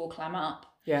opposite. He will clam up.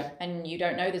 And you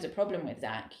don't know there's a problem with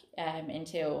Zach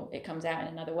until it comes out in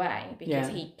another way, because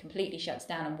he completely shuts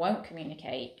down and won't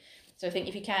communicate. So I think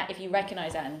if you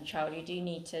recognise that in a child, you do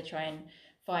need to try and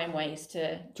find ways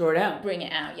to draw it out, bring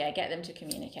it out, get them to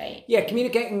communicate.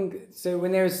 Communicating. So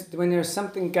when there's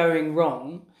something going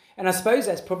wrong, and I suppose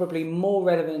that's probably more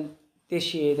relevant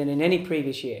this year than in any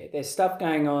previous year. There's stuff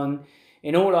going on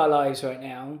in all our lives right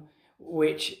now,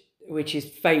 which is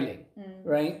failing,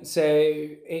 right? So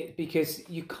because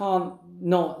you can't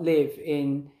not live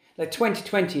in, like,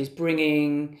 2020 is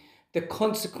bringing the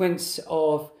consequence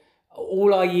of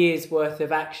all our years worth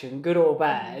of action, good or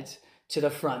bad, to the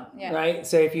front, right?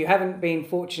 So if you haven't been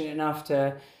fortunate enough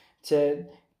to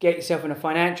get yourself in a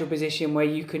financial position where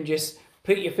you can just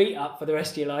put your feet up for the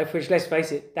rest of your life, which, let's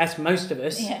face it, that's most of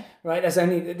us, right? That's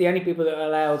the only people that are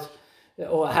allowed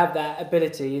or have that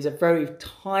ability is a very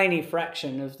tiny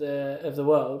fraction of the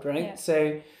world, right?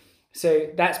 So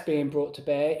that's being brought to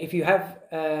bear. If you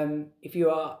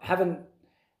haven't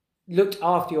looked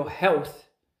after your health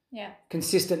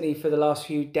consistently for the last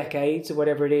few decades or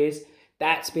whatever it is,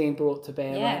 that's being brought to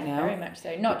bear right now. Very much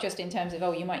so. Not just in terms of,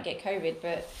 you might get COVID,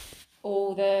 but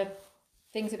all the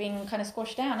things are being kind of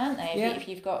squashed down, aren't they? If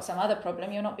you've got some other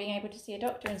problem, you're not being able to see a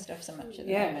doctor and stuff so much at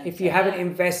the moment. If you haven't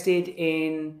invested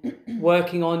in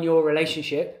working on your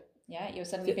relationship, Yeah, you're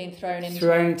suddenly being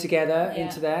thrown together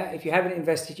into that. If you haven't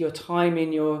invested your time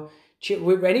in your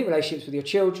any relationships with your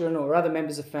children or other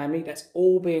members of family, that's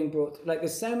all being brought. Like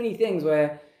there's so many things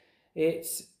where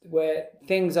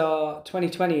things are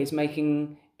 2020 is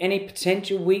making any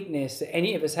potential weakness that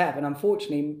any of us have, and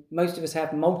unfortunately most of us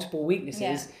have multiple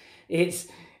weaknesses.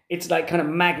 It's like kind of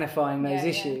magnifying those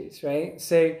issues, right?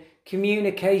 So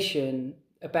communication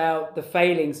about the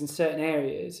failings in certain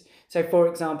areas. So for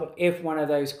example, if one of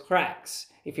those cracks,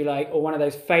 if you like, or one of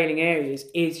those failing areas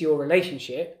is your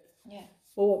relationship,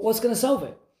 well, what's going to solve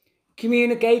it?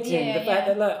 Communicating the fact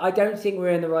that, look, I don't think we're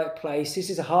in the right place. This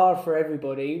is hard for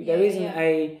everybody. There isn't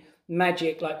a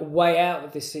magic like way out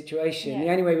of this situation. The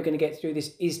only way we're going to get through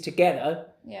this is together.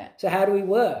 So how do we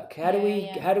work? How do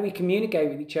we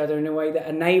communicate with each other in a way that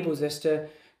enables us to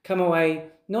come away,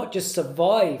 not just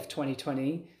survive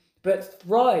 2020, but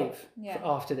thrive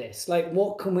after this? Like,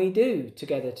 what can we do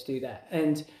together to do that?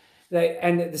 And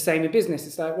the same in business.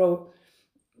 It's like, well,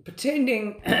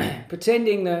 pretending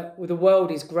that the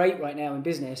world is great right now in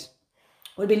business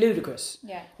would be ludicrous.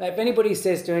 Like if anybody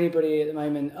says to anybody at the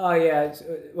moment, oh yeah,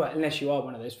 well, unless you are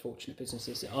one of those fortunate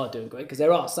businesses that are doing great, because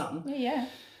there are some.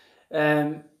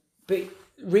 But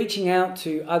reaching out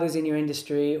to others in your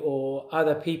industry or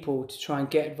other people to try and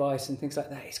get advice and things like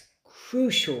that is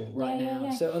crucial right now.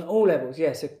 So on all levels,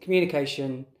 so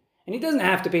communication, and it doesn't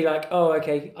have to be like, oh,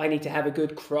 okay, I need to have a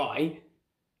good cry.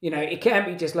 It can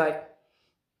be just like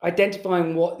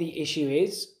identifying what the issue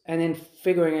is and then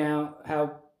figuring out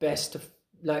how best to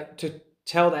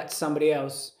tell that to somebody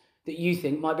else that you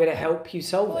think might be able to help you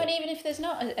solve it. And even if there's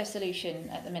not a solution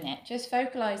at the minute, just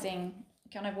focalising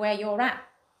kind of where you're at,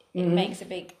 it makes a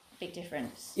big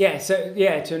difference.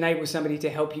 To enable somebody to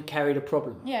help you carry the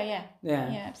problem. Yeah,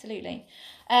 absolutely.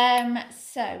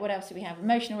 So what else do we have?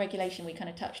 Emotional regulation we kind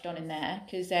of touched on in there,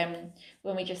 because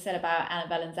when we just said about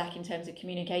Annabelle and Zach in terms of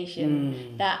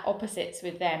communication, that opposites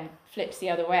with them flips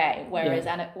the other way. Whereas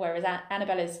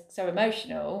Annabelle is so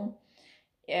emotional,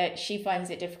 she finds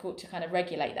it difficult to kind of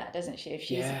regulate that, doesn't she? If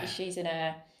she's in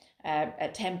a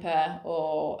temper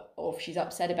or if she's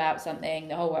upset about something,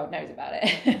 the whole world knows about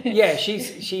it.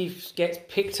 She gets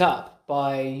picked up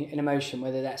by an emotion,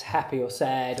 whether that's happy or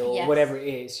sad or whatever it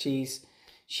is.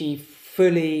 She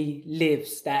fully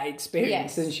lives that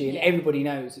experience, doesn't she? And everybody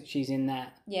knows that she's in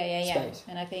that space.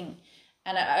 And I think,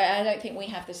 and I don't think we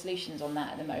have the solutions on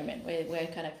that at the moment. We're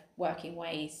kind of working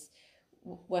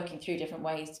through different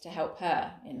ways to help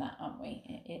her in that, aren't we?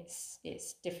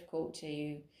 It's difficult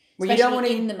to, especially you don't want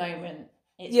to, in the moment.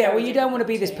 You don't want to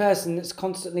be this person that's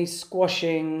constantly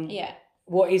squashing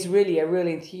what is really a real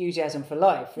enthusiasm for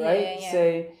life, right?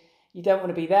 So you don't want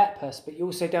to be that person, but you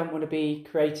also don't want to be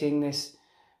creating this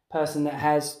person that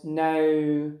has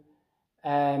no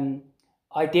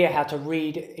idea how to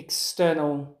read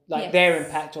external, their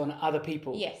impact on other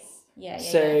people.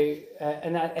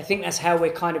 And I think that's how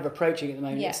we're kind of approaching it at the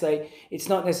moment. It's like, it's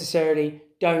not necessarily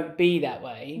don't be that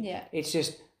way. It's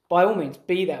just, by all means,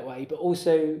 be that way, but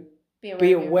also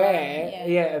be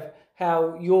aware of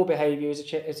how your behaviour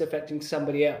is affecting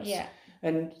somebody else.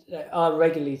 And I'll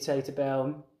regularly say to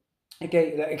Belle,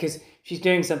 okay, because she's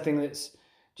doing something that's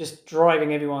just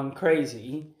driving everyone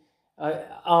crazy,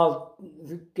 I'll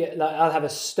have a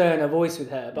sterner voice with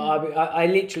her, but I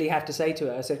literally have to say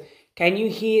to her, so can you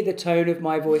hear the tone of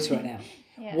my voice right now?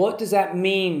 What does that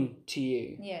mean to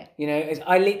you?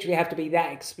 I literally have to be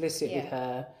that explicit with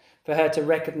her for her to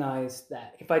recognise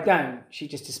that. If I don't, she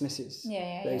just dismisses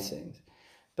those things.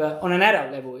 But on an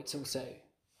adult level, it's also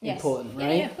important,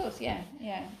 right? Yeah, of course,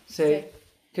 So,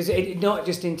 because not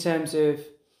just in terms of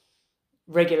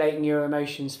regulating your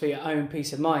emotions for your own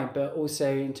peace of mind, but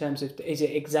also in terms of, is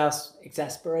it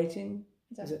exasperating?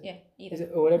 Is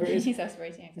it, or whatever it is?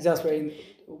 Exasperating.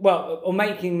 Well, or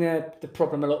making the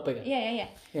problem a lot bigger. Yeah,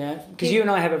 because you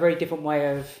and I have a very different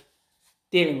way of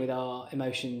dealing with our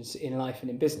emotions in life and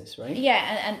in business, right?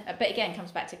 But again, it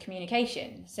comes back to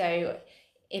communication. So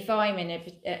if I'm in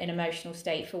an emotional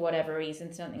state for whatever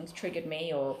reason, something's triggered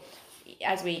me, or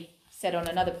as we said on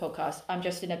another podcast, I'm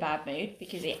just in a bad mood,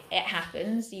 because it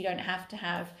happens. You don't have to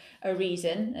have a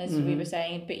reason, as we were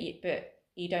saying, but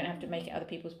you don't have to make it other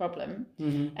people's problem.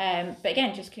 But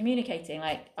again, just communicating,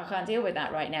 like, I can't deal with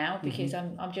that right now because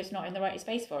I'm just not in the right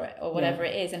space for it, or whatever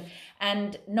it is,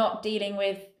 and not dealing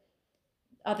with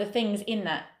other things in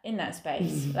that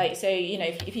space. Like, so,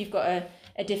 if you've got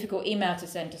a difficult email to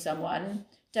send to someone,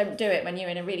 don't do it when you're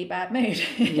in a really bad mood,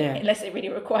 unless it really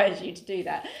requires you to do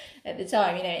that at the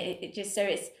time. It just, so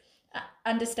it's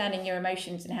understanding your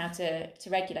emotions and how to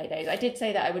regulate those. I did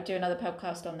say that I would do another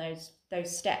podcast on those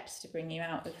steps to bring you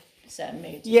out of certain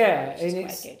moods. And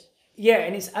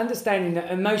and it's understanding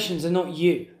that emotions are not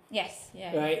you. Yes.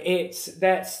 Yeah. Right.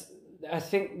 I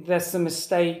think that's the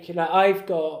mistake. Like, I've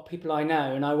got people I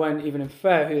know, and I won't even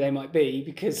infer who they might be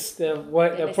because they'll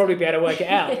probably be able to work it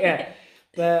out. Yeah.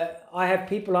 But I have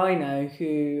people I know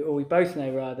who, or we both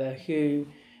know rather, who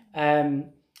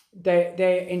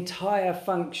their entire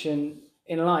function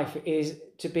in life is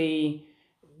to be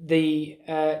the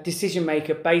decision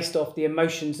maker based off the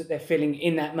emotions that they're feeling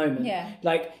in that moment. Yeah.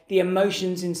 Like, the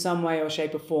emotions in some way or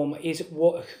shape or form is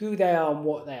who they are and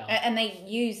what they are. And they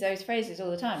use those phrases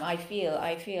all the time. I feel.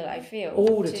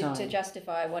 All the time. To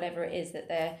justify whatever it is that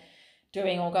they're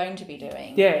doing or going to be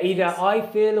doing. Yeah, either I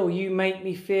feel, or you make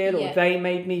me feel, or they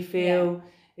made me feel.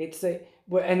 Yeah.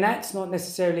 And that's not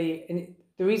necessarily... And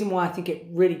the reason why I think it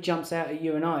really jumps out at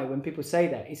you and I when people say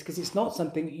that is because it's not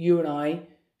something that you and I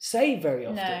say very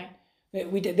often. No.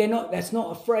 They're not. That's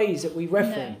not a phrase that we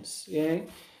reference. No. Yeah,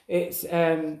 it's.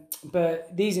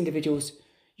 But these individuals,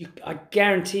 I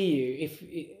guarantee you,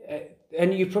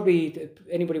 and you probably,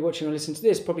 anybody watching or listening to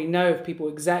this probably know of people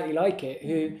exactly like it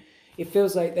who. It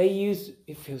feels like they use.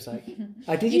 It feels like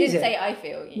I did. You use didn't it. say I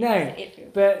feel. No, it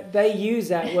feels. But they use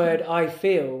that word "I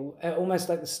feel" almost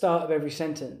like the start of every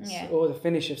sentence or the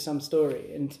finish of some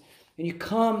story, and you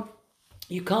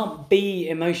can't be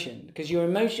emotion, because your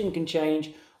emotion can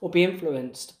change or be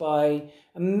influenced by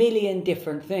a million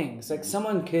different things. Like,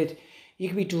 you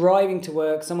could be driving to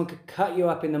work, someone could cut you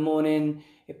up in the morning,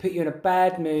 it put you in a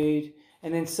bad mood,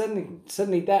 and then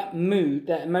suddenly that mood,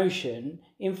 that emotion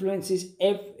influences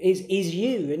is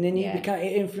you, and then it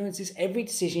influences every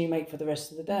decision you make for the rest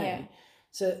of the day. Yeah.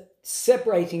 So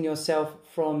separating yourself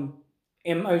from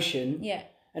emotion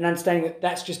and understanding that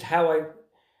that's just how I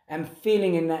am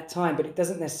feeling in that time, but it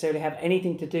doesn't necessarily have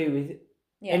anything to do with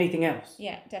anything else.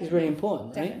 Yeah, definitely. It's really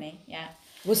important, right? Definitely, yeah.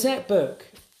 What's that book?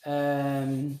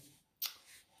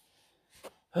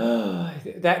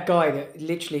 That guy that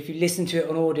literally, if you listen to it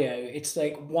on audio, it's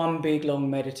like one big long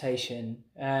meditation.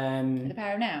 The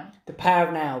Power of Now. The Power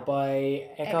of Now by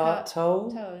Eckhart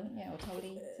Tolle. Or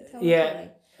Tolle. Yeah.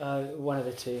 One of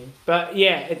the two, but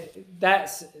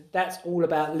that's all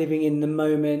about living in the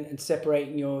moment and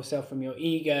separating yourself from your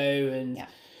ego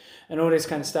and all this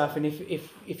kind of stuff. And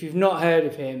if you've not heard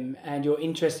of him and you're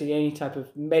interested in any type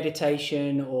of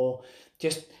meditation or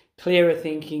just clearer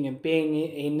thinking and being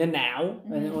in the now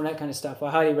and all that kind of stuff,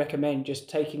 I highly recommend just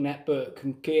taking that book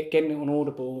and getting it on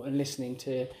Audible and listening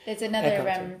to. There's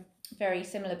another very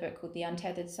similar book called The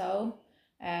Untethered Soul,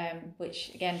 which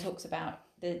again talks about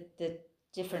the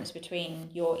difference between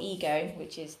your ego,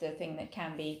 which is the thing that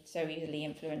can be so easily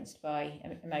influenced by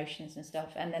emotions and stuff,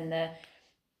 and then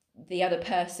the other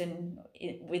person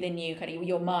within you, kind of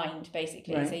your mind,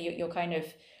 basically. Right. So you're kind of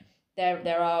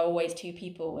there are always two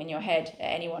people in your head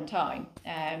at any one time,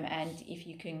 and if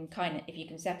you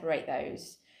can separate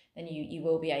those, then you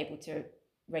will be able to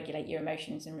regulate your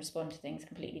emotions and respond to things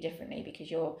completely differently, because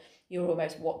you're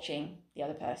almost watching the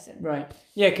other person. Right.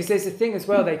 Yeah, because there's a thing as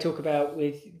well they talk about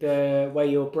with the way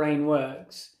your brain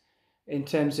works in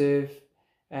terms of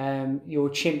your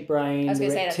chimp brain, the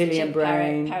reptilian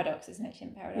brain. Paradox, isn't it?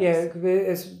 Chimp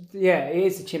paradox. Yeah, it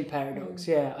is a chimp paradox.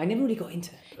 Yeah, I never really got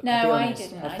into that book. No, I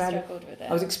didn't. I struggled with it.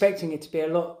 I was expecting it to be a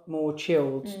lot more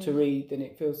chilled to read than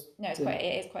it feels. No,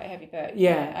 it is quite a heavy book.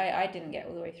 Yeah, I didn't get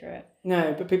all the way through it.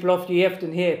 No, but you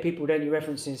often hear people, don't you,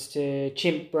 references to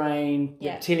chimp brain,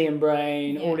 reptilian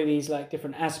brain, all of these like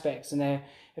different aspects, and they're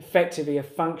effectively a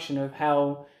function of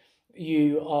how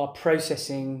you are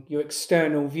processing your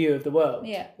external view of the world.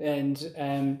 Yeah.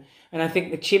 And I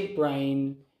think the chimp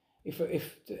brain,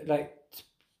 if like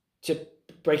to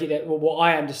break it down, well, what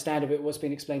I understand of it, what's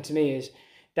been explained to me is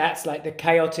that's like the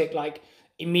chaotic, like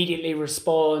immediately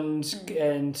respond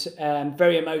and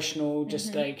very emotional,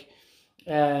 just like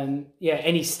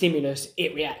any stimulus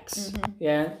it reacts.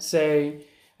 Yeah. So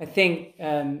I think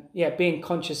being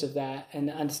conscious of that and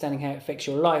understanding how it affects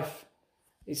your life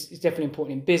is definitely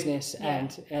important in business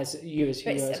and as you as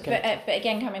but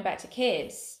again, coming back to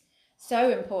kids,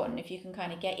 so important if you can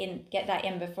kind of get that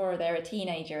in before they're a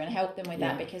teenager and help them with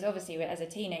that, because obviously as a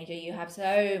teenager you have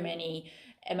so many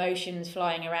emotions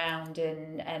flying around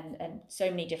and so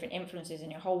many different influences,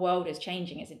 and your whole world is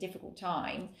changing. It's a difficult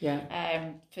time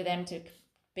for them to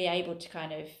be able to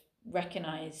kind of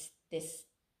recognize this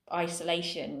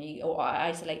isolation or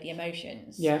isolate the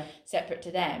emotions separate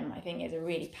to them. I think is a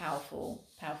really powerful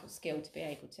skill to be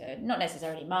able to not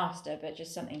necessarily master, but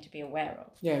just something to be aware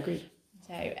of. Yeah, agreed.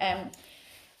 So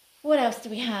what else do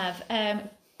we have?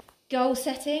 Goal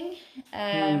setting.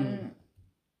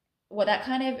 Well, that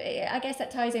kind of, I guess that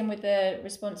ties in with the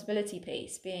responsibility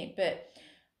piece, but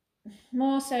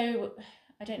more so,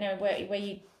 I don't know where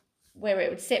you where it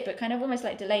would sit, but kind of almost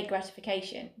like delayed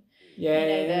gratification. Yeah, you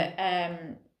know, yeah.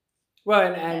 that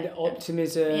Well, and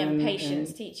optimism, and patience,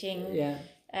 and teaching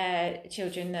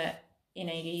children that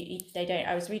they don't.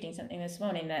 I was reading something this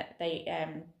morning that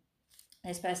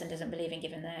this person doesn't believe in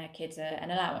giving their kids an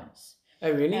allowance.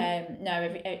 Oh, really?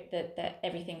 No, that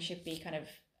everything should be kind of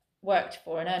worked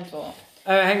for and earned for.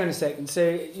 Oh, hang on a second.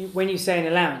 So when you say an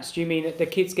allowance, do you mean that the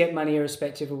kids get money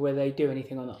irrespective of whether they do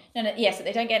anything or not? No, yes, so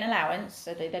they don't get an allowance,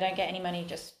 so they don't get any money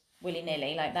just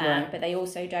willy-nilly like that, Right. but they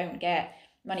also don't get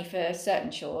money for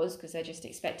certain chores because they're just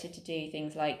expected to do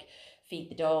things like feed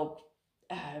the dog,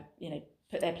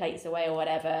 put their plates away or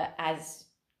whatever as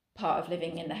part of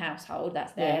living in the household.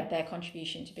 That's their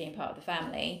contribution to being part of the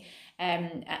family.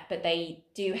 But they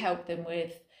do help them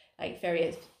with like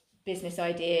various business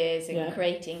ideas and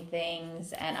creating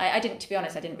things. And I didn't, to be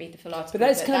honest, I didn't read the full article. But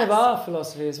that's kind of our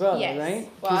philosophy as well, yes. right?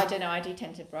 Well, I don't know. I do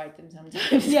tend to bribe them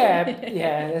sometimes. yeah,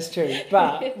 that's true.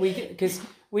 But because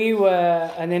we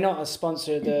were, and they're not a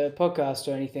sponsor of the podcast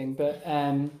or anything, but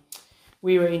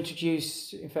we were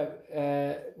introduced, in fact,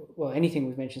 anything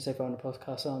we've mentioned so far on the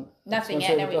podcast aren't nothing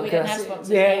yet. No, we don't have sponsors.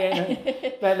 No.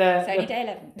 But it's only day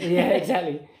 11. Yeah,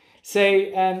 exactly.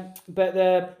 So, but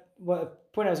the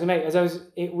point I was going to make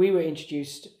is we were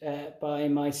introduced by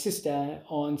my sister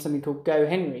on something called Go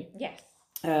Henry. Yes.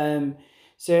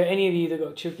 So any of you that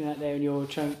got children out there and you're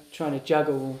trying to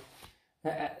juggle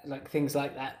like things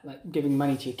like that, like giving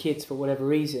money to your kids for whatever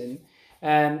reason,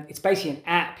 it's basically an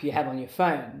app you have on your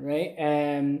phone, right?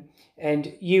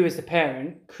 And you as the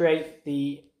parent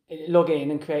log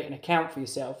in and create an account for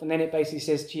yourself, and then it basically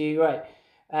says to you, right,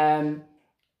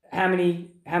 how many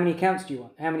accounts do you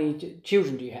want? How many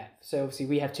children do you have? So obviously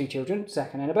we have 2 children,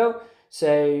 Zach and Annabelle.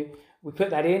 So we put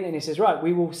that in, and it says, right,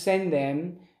 we will send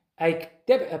them a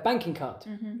banking card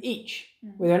each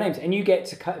with their names, and you get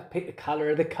to pick the colour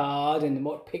of the card and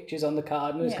what pictures on the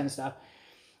card and all this kind of stuff.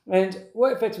 And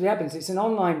what effectively happens, it's an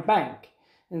online bank.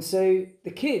 And so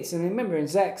the kids, and remember, in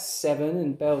Zach's 7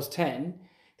 and Belle's 10,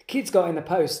 the kids got in the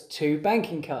post 2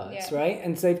 banking cards, right?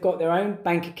 And so they've got their own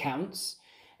bank accounts.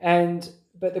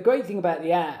 But the great thing about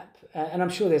the app, and I'm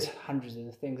sure there's hundreds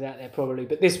of things out there probably,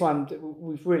 but this one,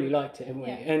 we've really liked it, haven't we?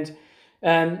 Yeah.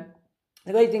 And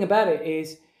the great thing about it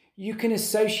is you can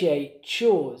associate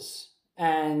chores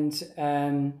and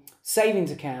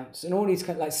savings accounts and all these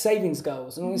kind of like savings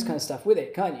goals and all this kind of stuff with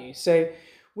it, can't you? So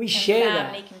we share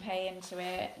that. Family can pay into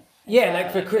it. Yeah,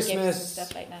 like for Christmas and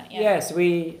stuff like that. Yeah, so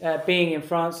we being in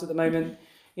France at the moment,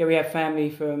 we have family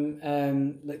from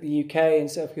like the UK and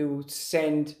stuff who will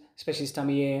send, especially this time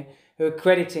of year, who are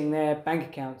crediting their bank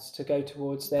accounts to go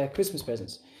towards their Christmas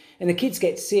presents. And the kids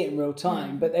get to see it in real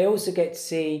time, but they also get to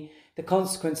see the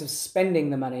consequence of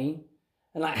spending the money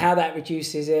and like how that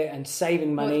reduces it and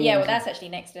saving money. Well, that's actually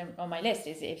next on my list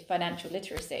is financial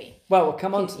literacy. Well, we'll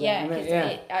come on to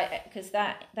that. Because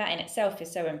that in itself is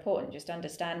so important, just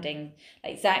understanding,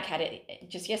 like Zach had it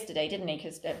just yesterday, didn't he?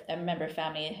 Because a member of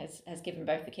family has given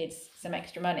both the kids some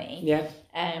extra money. Yeah.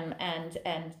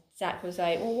 And Zach was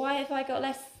like, well, why have I got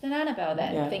less than Annabelle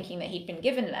then? Yeah. Thinking that he'd been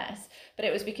given less. But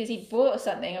it was because he'd bought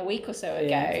something a week or so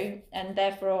ago, and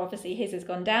therefore obviously his has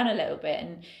gone down a little bit.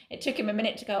 And it took him a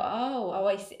minute to go,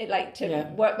 I see, like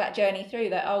to work that journey through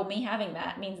that, me having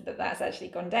that means that that's actually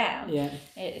gone down. Yeah.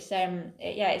 It's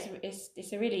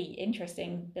it's a really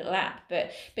interesting little app.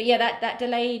 But yeah, that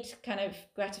delayed kind of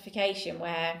gratification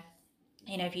where,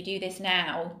 if you do this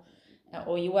now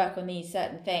or you work on these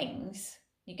certain things,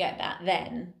 you get that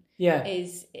then. Yeah.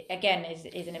 Is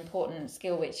an important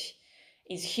skill, which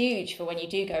is huge for when you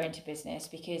do go into business,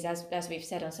 because as we've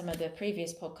said on some of the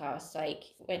previous podcasts, like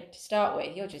to start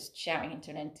with, you're just shouting into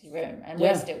an empty room, and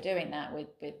we're still doing that with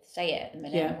Say It at the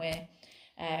minute,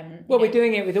 and we're we're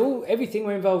doing it with everything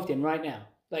we're involved in right now.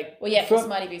 Like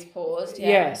Smiley Booth's paused.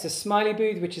 So Smiley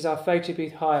Booth, which is our photo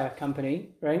booth hire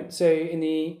company, right? So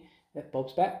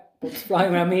Bob's back. Bob's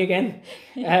flying around me again.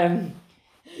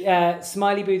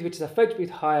 Smiley Booth, which is a photo booth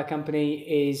hire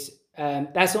company, is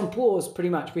that's on pause pretty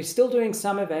much. We're still doing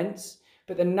some events,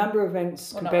 but the number of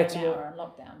events compared to we're on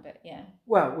lockdown, but yeah.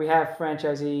 Well, we have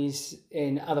franchisees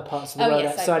in other parts of the world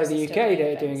outside of the UK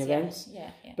that are doing events. Yeah.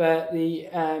 But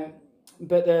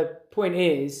the point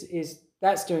is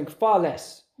that's doing far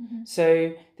less. Mm-hmm.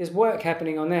 So there's work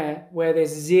happening on there where there's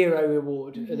zero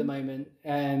reward at the moment.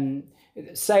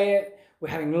 Say It,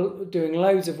 we're doing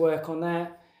loads of work on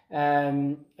that.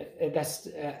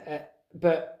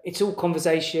 But it's all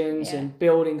conversations and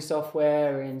building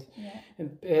software and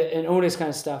all this kind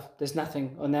of stuff. There's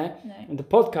nothing on that. No. And the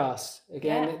podcast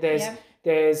again,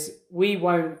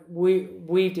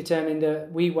 we've determined that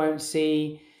we won't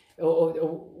see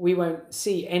or we won't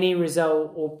see any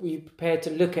result or be prepared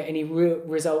to look at any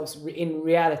results in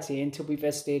reality until we've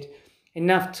invested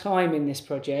enough time in this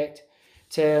project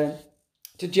to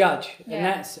judge.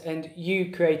 And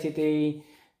you created the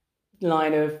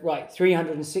line of, right,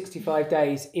 365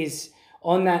 days is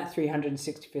on that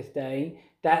 365th day,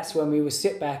 that's when we will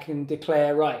sit back and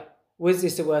declare, right, was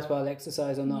this a worthwhile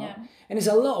exercise or not? And it's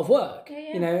a lot of work.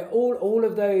 You know, all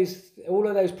of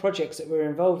those projects that we're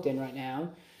involved in right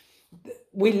now,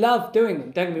 we love doing them.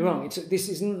 Don't get me wrong. This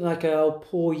isn't like a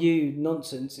poor you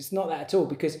nonsense. It's not that at all,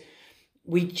 because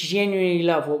we genuinely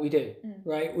love what we do.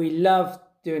 Right? We love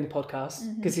doing the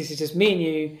podcast because this is just me and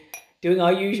you doing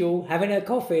our usual, having a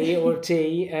coffee or a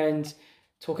tea and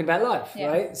talking about life,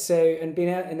 right? So, and being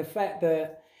out, and the fact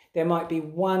that there might be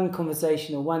one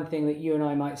conversation or one thing that you and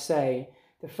I might say,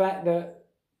 the fact that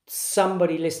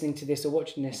somebody listening to this or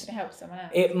watching this, it helps someone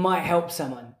else. It might help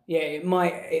someone. Yeah,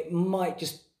 it might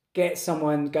just get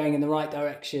someone going in the right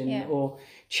direction or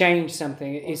change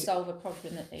something. Or solve a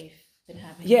problem that they've been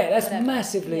having. Yeah, that's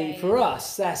massively for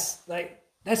us.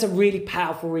 That's a really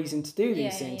powerful reason to do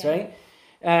these things, right?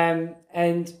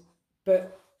 And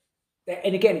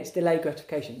again, it's delayed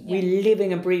gratification. We're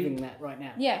living and breathing that right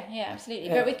now. Yeah, absolutely.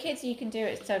 But with kids, you can do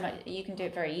it so much. You can do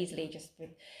it very easily, just with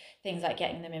things like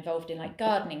getting them involved in like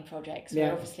gardening projects,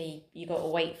 where obviously you got to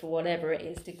wait for whatever it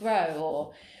is to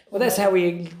grow. Well, that's how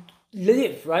we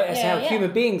live, right? That's how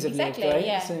human beings have lived,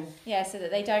 right? So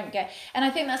that they don't get. And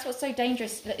I think that's what's so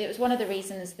dangerous. It was one of the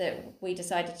reasons that we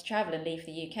decided to travel and leave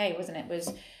the UK, wasn't it?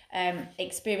 Was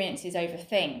experiences over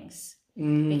things.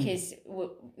 Because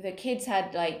the kids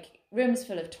had like rooms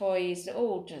full of toys,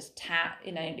 all just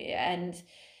and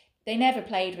they never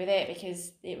played with it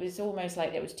because it was almost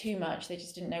like it was too much. They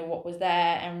just didn't know what was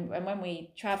there. And when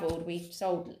we travelled, we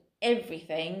sold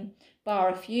everything bar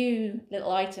a few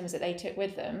little items that they took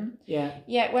with them.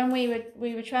 Yet when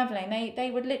we were travelling, they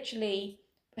would literally,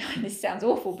 this sounds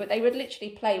awful, but they would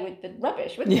literally play with the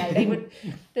rubbish, wouldn't they? They would,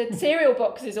 the cereal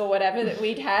boxes or whatever that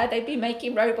we'd had, they'd be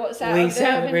making robots out of them. We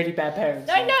sound really bad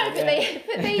parents. I know,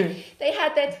 but they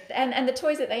had that, and the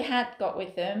toys that they had got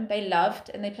with them, they loved,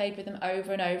 and they played with them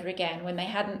over and over again when they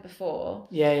hadn't before.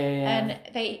 And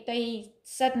they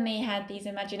suddenly had these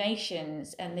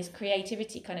imaginations, and this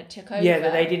creativity kind of took over.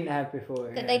 That they didn't have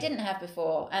before. They didn't have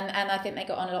before, and I think they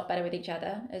got on a lot better with each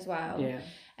other as well.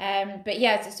 But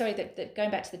sorry, that going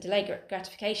back to the delayed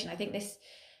gratification, I think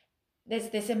there's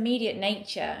this immediate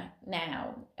nature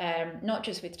now, not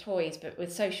just with toys, but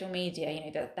with social media,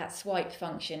 you know, that swipe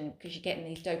function, because you're getting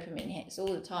these dopamine hits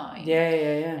all the time.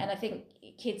 And I think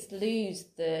kids lose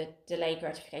the delayed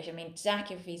gratification. I mean, Zach,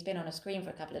 if he's been on a screen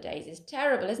for a couple of days, is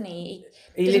terrible, isn't he?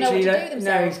 He doesn't know what to do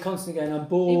himself. No, he's constantly going, I'm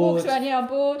bored. He walks around, I'm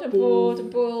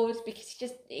bored,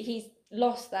 because he's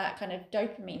lost that kind of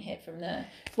dopamine hit from the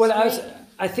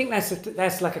I think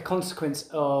that's like a consequence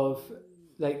of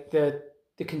like the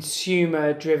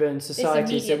consumer driven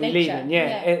societies that we live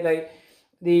in.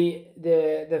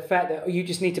 The fact that you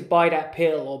just need to buy that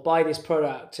pill or buy this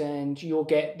product and you'll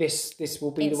get this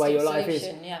will be the way your life is.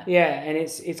 And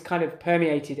it's kind of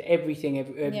permeated everything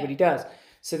everybody does.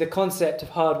 So the concept of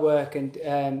hard work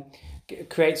and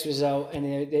creates result,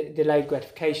 and the delayed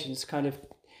gratification is kind of,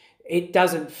 it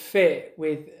doesn't fit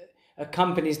with a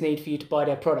company's need for you to buy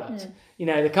their product. You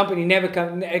know, a company never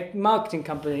markets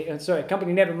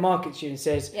you and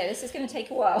says, this is going to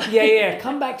take a while.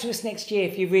 Come back to us next year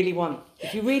if you really want.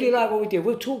 If you really like what we do,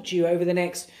 we'll talk to you over the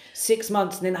next 6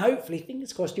 months, and then hopefully,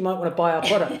 fingers crossed, you might want to buy our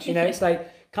product. You know, it's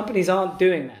like companies aren't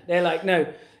doing that. They're like,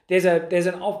 no, there's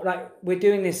an offer, like we're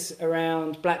doing this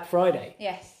around Black Friday.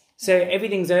 So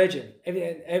everything's urgent.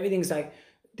 Everything's like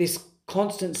this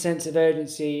constant sense of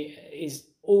urgency is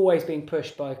always being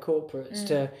pushed by corporates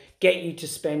to get you to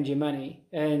spend your money,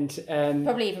 and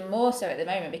probably even more so at the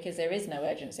moment because there is no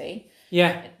urgency.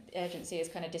 Urgency has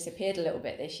kind of disappeared a little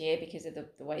bit this year because of the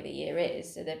way the year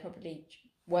is, so they're probably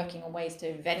working on ways to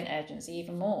invent urgency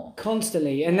even more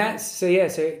constantly, and so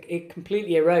it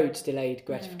completely erodes delayed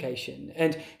gratification.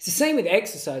 And it's the same with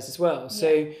exercise as well.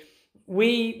 So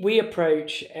we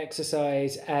approach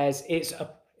exercise as it's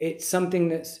something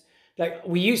that's like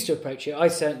we used to approach it. I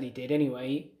certainly did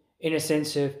anyway, in a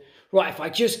sense of, right, if I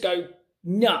just go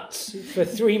nuts for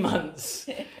 3 months,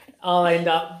 I'll end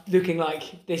up looking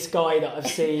like this guy that I've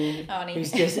seen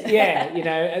who's just,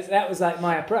 that was like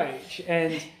my approach.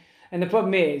 And the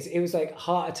problem is, it was like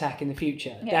heart attack in the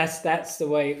future. That's the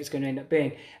way it was going to end up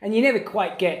being. And you never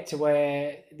quite get to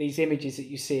where these images that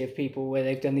you see of people where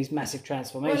they've done these massive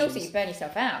transformations. Well, and also you burn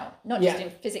yourself out, not just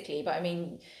physically, but I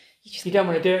mean, you don't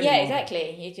want to do it Yeah, anymore.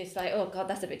 exactly. You're just like, oh God,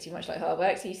 that's a bit too much like hard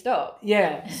work, so you stop.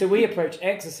 Yeah, so we approach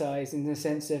exercise in the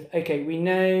sense of, okay, we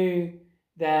know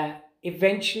that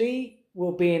eventually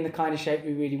we'll be in the kind of shape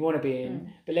we really want to be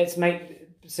in, but let's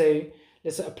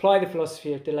apply the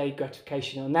philosophy of delayed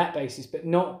gratification on that basis, but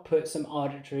not put some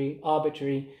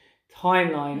arbitrary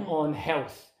timeline on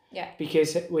health. Yeah.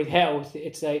 Because with health,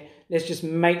 it's like, let's just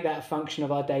make that a function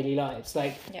of our daily lives.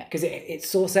 Like, because it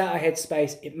sorts out our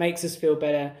headspace, it makes us feel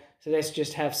better. So let's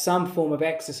just have some form of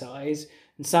exercise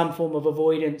and some form of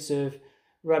avoidance of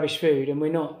rubbish food. And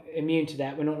we're not immune to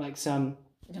that. We're not like some...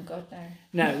 Oh God, no.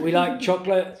 No, we like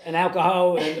chocolate and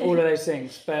alcohol and all of those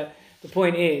things. But the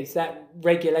point is that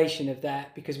regulation of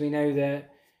that, because we know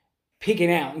that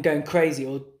pigging out and going crazy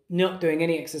or not doing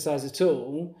any exercise at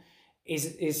all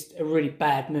is a really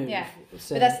bad move. Yeah,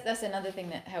 so, but that's another thing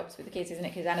that helps with the kids, isn't it?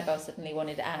 Because Annabelle suddenly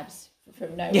wanted abs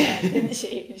from nowhere, didn't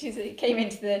she? She came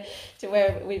into to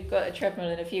where we've got a treadmill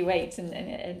and a few weights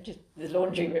and just the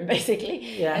laundry room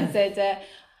basically, and said,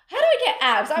 "How do I get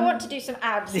abs? I want to do some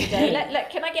abs today.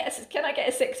 Can I get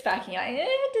a six pack?" And you're like,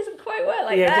 it doesn't quite work like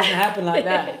that. Yeah, it doesn't happen like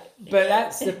that. But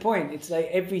that's the point. It's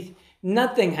like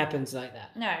nothing happens like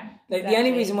that. No, like the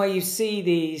only reason why you see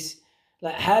these.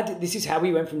 Like, this is how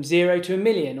we went from 0 to 1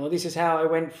 million, or this is how I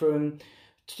went from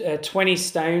 20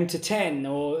 stone to 10,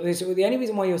 or the only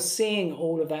reason why you're seeing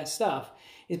all of that stuff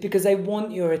is because they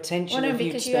want your attention. Well, no,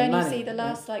 because you only see the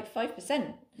last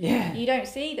 5%. Yeah. You don't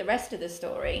see the rest of the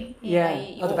story.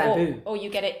 The bamboo. Or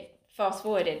you get it fast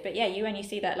forwarded. But yeah, you only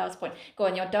see that last point. Go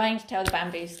on, you're dying to tell the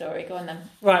bamboo story. Go on then.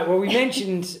 Right. Well,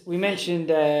 we mentioned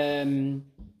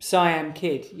Siam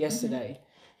Kid yesterday.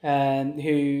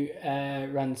 Who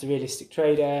runs the Realistic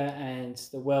Trader and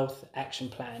the Wealth Action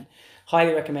Plan.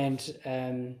 Highly recommend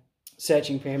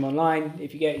searching for him online.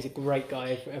 If you get, he's a great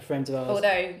guy, a friend of ours.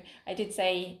 Although I did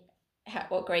say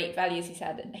what great values he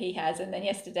has, and then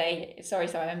yesterday, sorry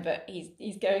Simon, but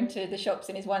he's going to the shops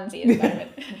in his onesie at the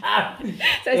moment.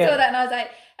 So I saw that and I was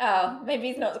like, oh, maybe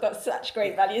he's not got such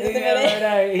great values at the minute.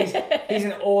 No, he's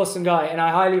an awesome guy, and I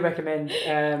highly recommend.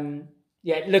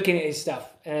 Looking at his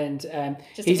stuff, and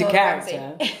he's a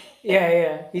character.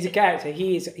 He's a character.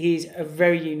 He's a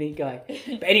very unique guy.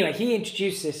 But anyway, he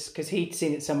introduced this because he'd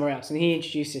seen it somewhere else, and he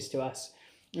introduced this to us.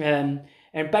 And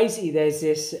basically, there's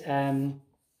this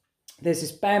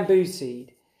bamboo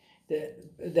seed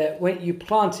that when you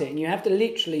plant it, and you have to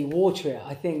literally water it.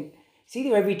 I think it's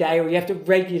either every day or you have to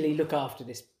regularly look after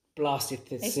this blasted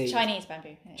seed. It's Chinese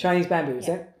bamboo. Chinese bamboo, is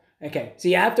it? Okay, so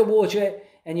you have to water it.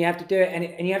 And you have to do it,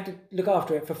 and you have to look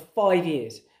after it for 5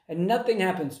 years, and nothing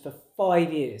happens for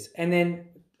 5 years. And then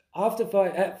after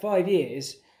 5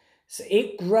 years, so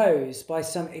it grows by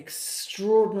some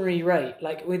extraordinary rate.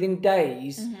 Like within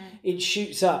days, it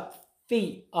shoots up,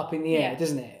 feet up in the air,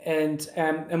 doesn't it? And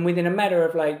within a matter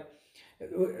of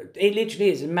it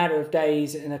literally is a matter of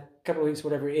days and a couple of weeks,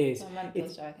 whatever it is. A month or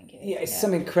so, I think it is. Yeah, it's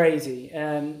something crazy.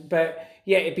 But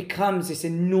yeah, it becomes this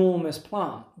enormous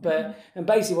plant. But and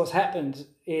basically what's happened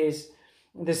is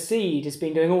the seed has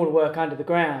been doing all the work under the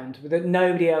ground that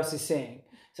nobody else is seeing.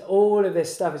 So all of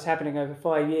this stuff is happening over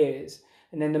 5 years.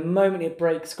 And then the moment it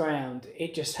breaks ground,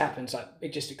 it just happens, like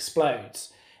it just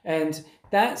explodes. And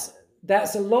that's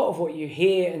a lot of what you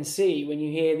hear and see when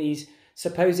you hear these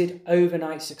supposed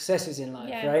overnight successes in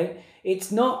life, right?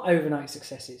 It's not overnight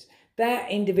successes.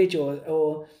 That individual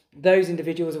or those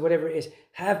individuals or whatever it is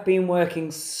have been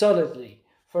working solidly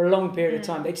for a long period of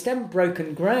time. They just haven't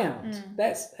broken ground.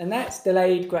 That's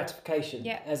delayed gratification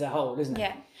as a whole, isn't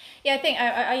it? Yeah. I think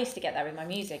I used to get that with my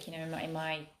music. You know, in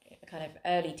my kind of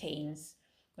early teens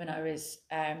when I was,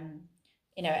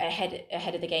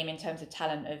 ahead of the game in terms of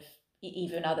talent of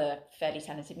even other fairly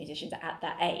talented musicians at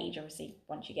that age. Obviously,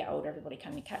 once you get older, everybody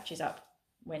kind of catches up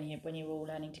when you're all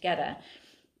learning together.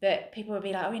 But people would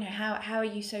be like, oh, how are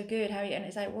you so good? And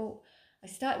it's like, well, I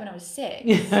started when I was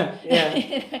 6. I've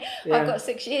got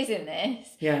 6 years in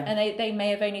this. And they may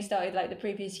have only started like the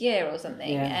previous year or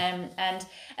something. And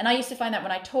I used to find that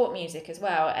when I taught music as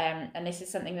well. And this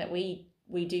is something that we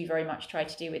do very much try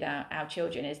to do with our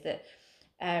children is that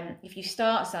if you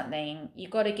start something,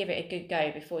 you've got to give it a good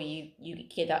go before you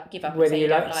give up Whether and say you you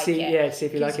don't like like see, it. Yeah, see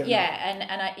if you like it or not.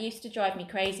 And it used to drive me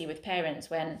crazy with parents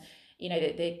when,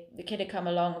 the kid had come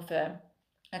along for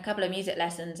a couple of music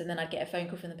lessons and then I'd get a phone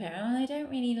call from the parent, oh, they don't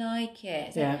really like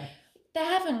it. So they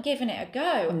haven't given it a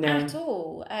go No. at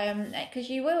all. Because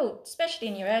you will, especially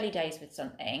in your early days with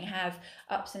something, have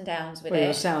ups and downs with Well, it.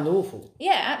 it'll sound awful.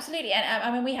 Yeah, absolutely. And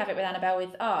I mean, we have it with Annabelle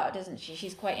with art, doesn't she?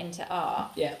 She's quite into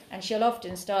art. Yeah. And she'll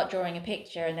often start drawing a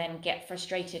picture and then get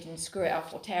frustrated and screw it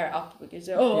up or tear it up because,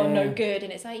 I'm no good.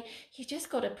 And it's like, you just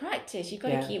got to practice. You've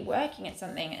got to keep working at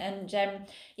something. And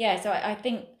so I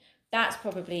think that's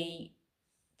probably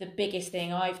the biggest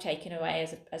thing I've taken away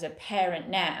as a parent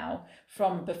now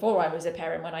from before I was a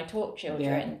parent when I taught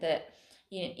children, that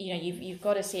you've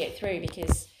got to see it through,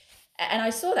 because, and I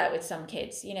saw that with some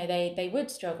kids, they would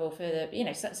struggle for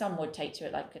the, some would take to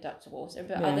it like a duck to water,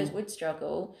 but others would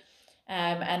struggle.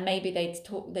 And maybe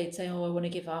they'd say, I want to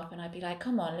give up. And I'd be like,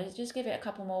 come on, let's just give it a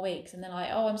couple more weeks. And they're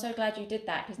like, I'm so glad you did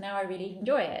that, because now I really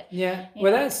enjoy it. Yeah.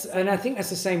 And I think that's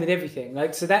the same with everything.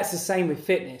 Like, so that's the same with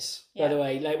fitness, by the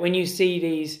way. Like when you see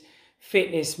these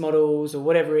fitness models or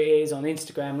whatever it is on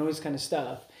Instagram and all this kind of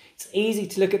stuff, it's easy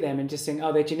to look at them and just think,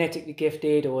 they're genetically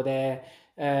gifted, or they're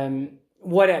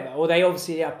whatever, or they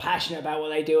obviously are passionate about what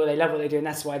they do, or they love what they do, and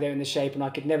that's why they're in the shape.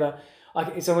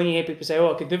 And so when you hear people say,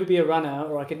 I could never be a runner,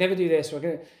 or I could never do this,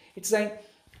 it's like,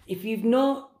 if you've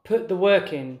not put the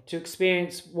work in to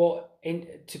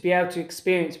to be able to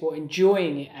experience what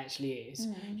enjoying it actually is,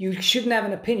 you shouldn't have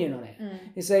an opinion on it.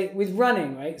 It's like with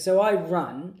running, right? So I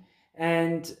run,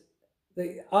 and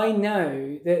I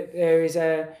know that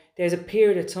there's a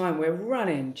period of time where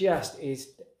running just is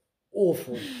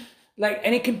awful.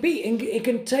 And it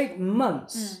can take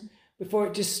months before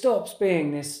it just stops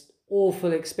being this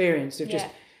awful experience of just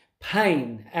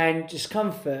pain and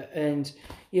discomfort, and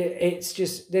it's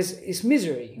just it's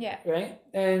misery, right?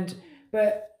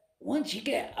 But once you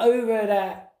get over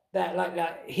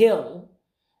that hill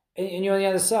and you're on the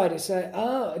other side, it's like,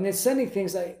 and there's so many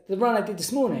things, like the run I did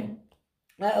this morning.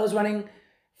 I was running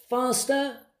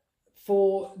faster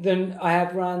than I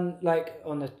had run like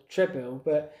on the treadmill,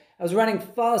 but I was running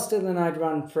faster than I'd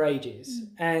run for ages,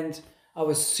 and I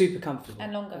was super comfortable.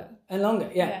 And longer.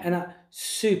 And I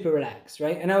super relaxed,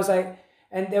 right? And I was like,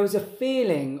 and there was a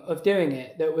feeling of doing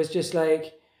it that was just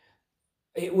like,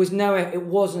 it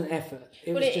wasn't effort.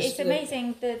 It's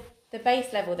amazing the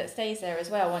base level that stays there as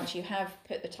well once you have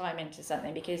put the time into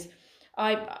something, because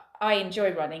I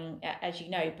enjoy running, as you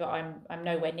know, but I'm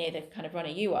nowhere near the kind of runner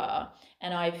you are,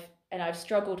 and I've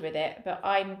struggled with it, but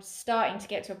I'm starting to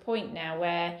get to a point now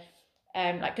where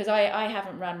because I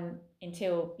haven't run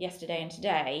until yesterday and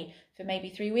today for maybe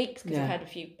 3 weeks, because I've had a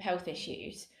few health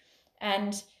issues,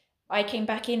 and I came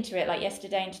back into it like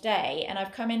yesterday and today, and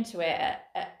I've come into it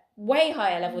at way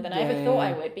higher level than I ever thought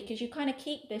I would, because you kind of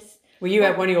keep this. Well, you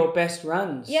had one of your best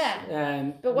runs.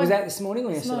 But was that this morning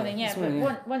or this yesterday? Morning,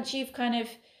 but once you've kind of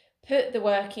put the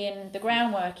work in, the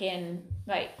groundwork in,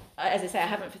 like, as I say, I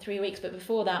haven't for 3 weeks, but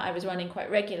before that I was running quite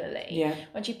regularly.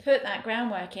 Once you put that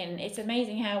groundwork in, it's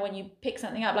amazing how when you pick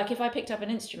something up, like if I picked up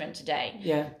an instrument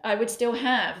today, I would still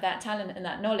have that talent and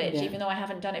that knowledge, even though I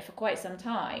haven't done it for quite some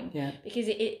time, because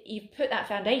you've put that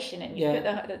foundation in, you've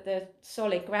put the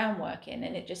solid groundwork in,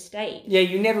 and it just stays.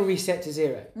 You never reset to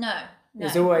zero. No.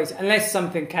 There's always, unless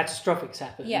something catastrophic's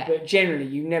happened, but generally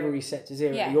you never reset to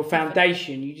zero. Your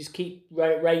foundation, you just keep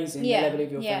raising the level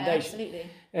of your foundation. Absolutely.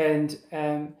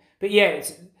 And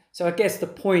so I guess the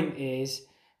point is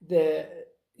that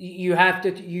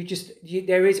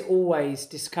there is always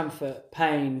discomfort,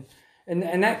 pain,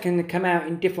 and that can come out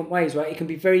in different ways, right? It can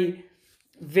be very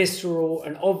visceral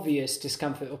and obvious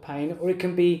discomfort or pain, or it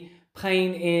can be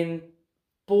pain in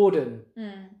boredom,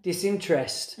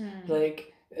 disinterest, like,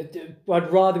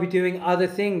 I'd rather be doing other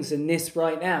things than this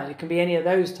right now. It can be any of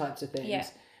those types of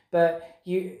things. But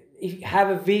if you have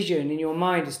a vision in your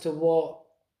mind as to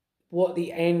what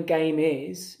the end game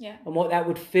is, and what that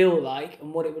would feel like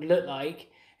and what it would look like,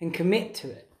 and commit to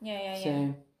it.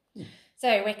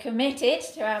 So we're committed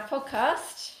to our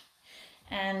podcast,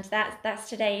 and that's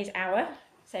today's hour.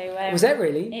 So was that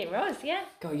really? It was, yeah.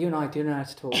 God, you and I do know how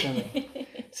to talk, don't we?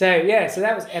 So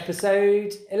that was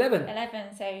episode 11.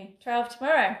 11, so 12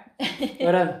 tomorrow.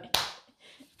 Well done.